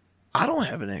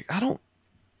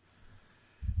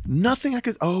 Nothing I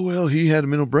could. Oh well, he had a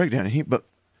mental breakdown, but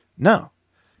no.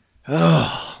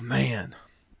 Oh man,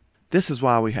 this is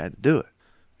why we had to do it,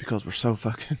 because we're so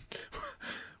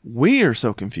we are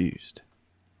so confused.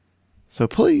 So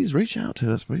please reach out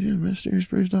to us.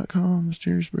 MysteriousBrews.com,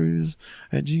 MysteriousBrews@gmail,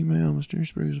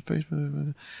 MysteriousBrews on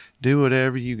Facebook. Do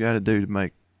whatever you got to do to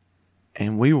make,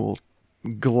 and we will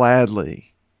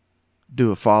gladly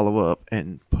do a follow-up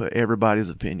and put everybody's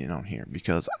opinion on here,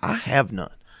 because I have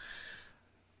none.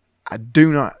 I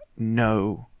do not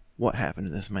know what happened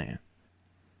to this man.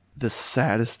 The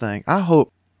saddest thing.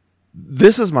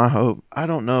 This is my hope. I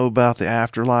don't know about the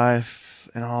afterlife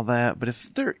and all that, but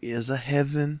if there is a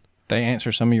heaven, they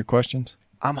answer some of your questions.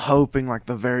 I'm hoping like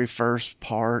the very first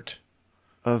part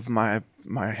of my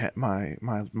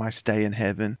stay in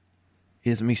heaven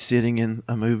is me sitting in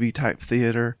a movie type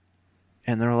theater,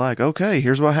 and they're like, okay,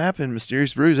 here's what happened.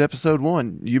 Mysterious Brews episode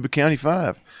 1, Yuba County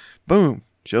 5. Boom.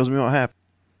 Shows me what happened.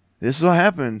 This is what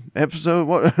happened. This is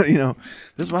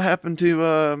what happened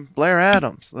to Blair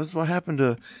Adams. This is what happened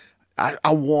to.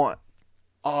 I want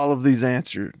all of these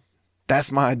answered.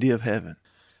 That's my idea of heaven.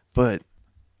 But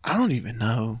I don't even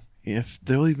know if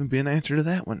there'll even be an answer to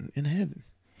that one in heaven,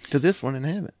 to this one in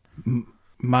heaven.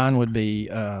 Mine would be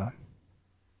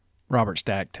Robert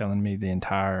Stack telling me the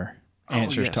entire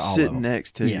answers to all of them. Sitting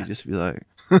next to you, just be like,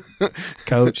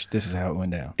 Coach, this is how it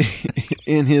went down.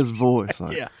 In his voice,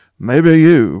 like, maybe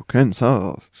you can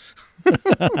solve.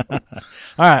 All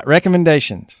right,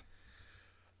 recommendations.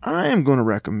 I am going to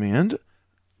recommend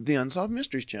the Unsolved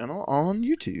Mysteries channel on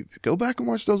YouTube. Go back and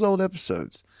watch those old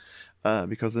episodes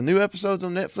because the new episodes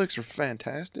on Netflix are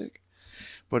fantastic.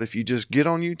 But if you just get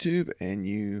on YouTube and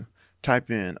you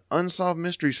type in Unsolved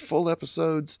Mysteries full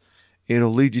episodes,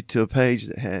 it'll lead you to a page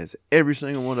that has every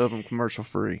single one of them commercial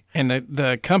free. And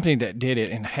the company that did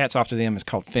it, and hats off to them, is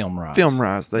called FilmRise.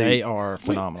 FilmRise, they are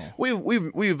phenomenal.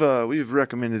 We've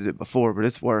recommended it before, but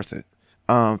it's worth it.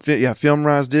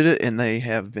 FilmRise did it, and they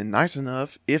have been nice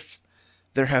enough. If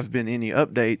there have been any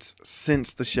updates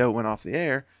since the show went off the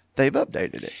air, they've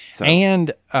updated it. So.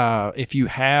 And if you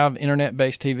have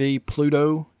internet-based TV,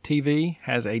 Pluto TV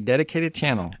has a dedicated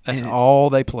channel. That's all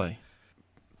they play.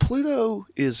 Pluto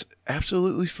is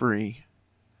absolutely free,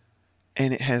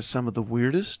 and it has some of the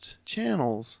weirdest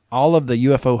channels. All of the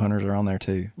UFO hunters are on there,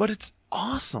 too. But it's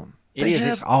awesome.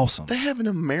 It's awesome. They have an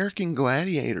American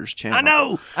Gladiators channel.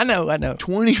 I know.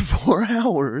 24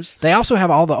 hours. They also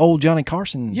have all the old Johnny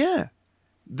Carson. Yeah.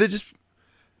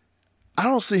 I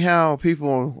don't see how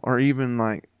people are even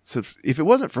like, if it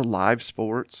wasn't for live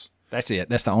sports. That's it.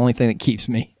 That's the only thing that keeps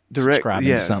me subscribing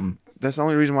to something. That's the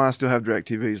only reason why I still have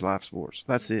DirecTV's live sports.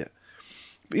 That's it.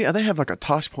 But yeah, they have like a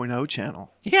Tosh.0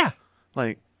 channel. Yeah.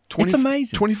 Like it's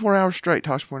amazing. 24 hours straight,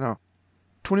 Tosh.0.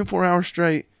 24 hours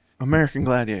straight, American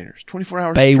Gladiators. 24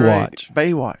 hours Baywatch.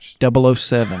 straight, Baywatch.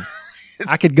 007.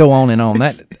 I could go on and on.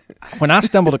 That when I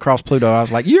stumbled across Pluto, I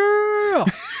was like, yeah.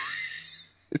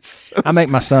 I make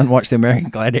my son watch the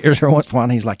American Gladiators every once in a while,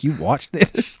 and he's like, you watched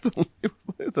this?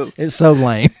 It's so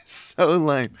lame. So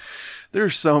lame. There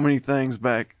are so many things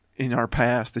back in our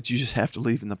past that you just have to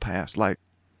leave in the past. Like,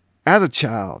 as a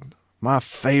child, my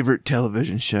favorite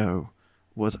television show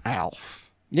was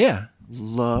Alf. Yeah.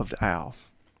 Loved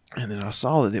Alf. And then I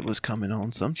saw that it was coming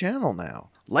on some channel now,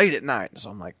 late at night. So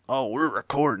I'm like, oh, we're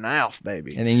recording Alf,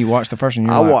 baby. And then you watched the first one.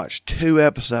 I watched 2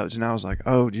 episodes, and I was like,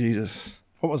 oh, Jesus.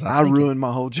 What was I ruined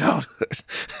my whole childhood.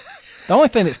 The only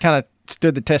thing that's kind of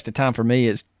stood the test of time for me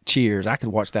is Cheers. I could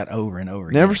watch that over and over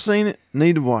again. Never seen it.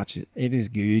 Need to watch it. It is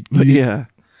good. But yeah.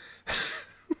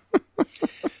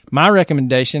 My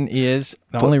recommendation is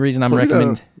the only reason I'm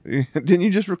recommending. Didn't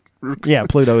you just? Yeah,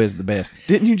 Pluto is the best.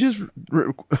 Didn't you just?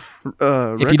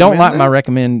 If you don't like my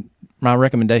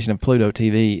recommendation of Pluto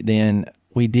TV, then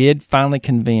we did finally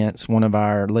convince one of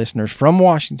our listeners from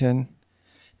Washington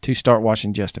to start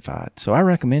watching Justified. So I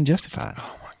recommend Justified.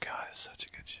 Oh my God, it's such a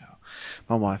good show.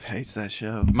 My wife hates that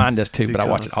show. Mine does too, but I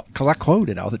watch it because I quote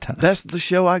it all the time. That's the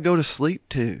show I go to sleep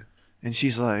to, and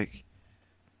she's like,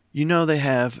 they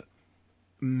have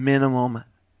minimum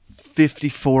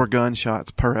 54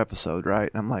 gunshots per episode, right?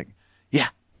 And I'm like, yeah.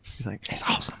 She's like, it's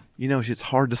awesome. It's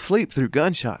hard to sleep through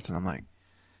gunshots. And I'm like,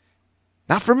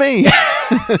 not for me.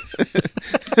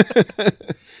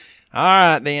 All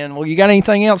right, then. Well, you got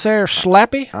anything else there,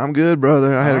 Slappy? I'm good,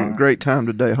 brother. I had a great time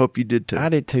today. I hope you did too. I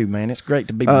did too, man. It's great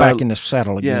to be back in the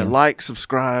saddle again. Yeah, like,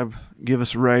 subscribe, give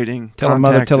us a rating. Tell a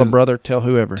mother, tell a brother, tell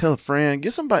whoever. Tell a friend.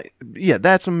 Get somebody. Yeah,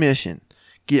 that's a mission.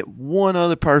 Get one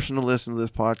other person to listen to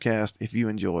this podcast if you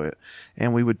enjoy it.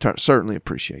 And we would certainly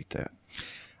appreciate that.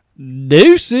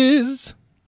 Deuces.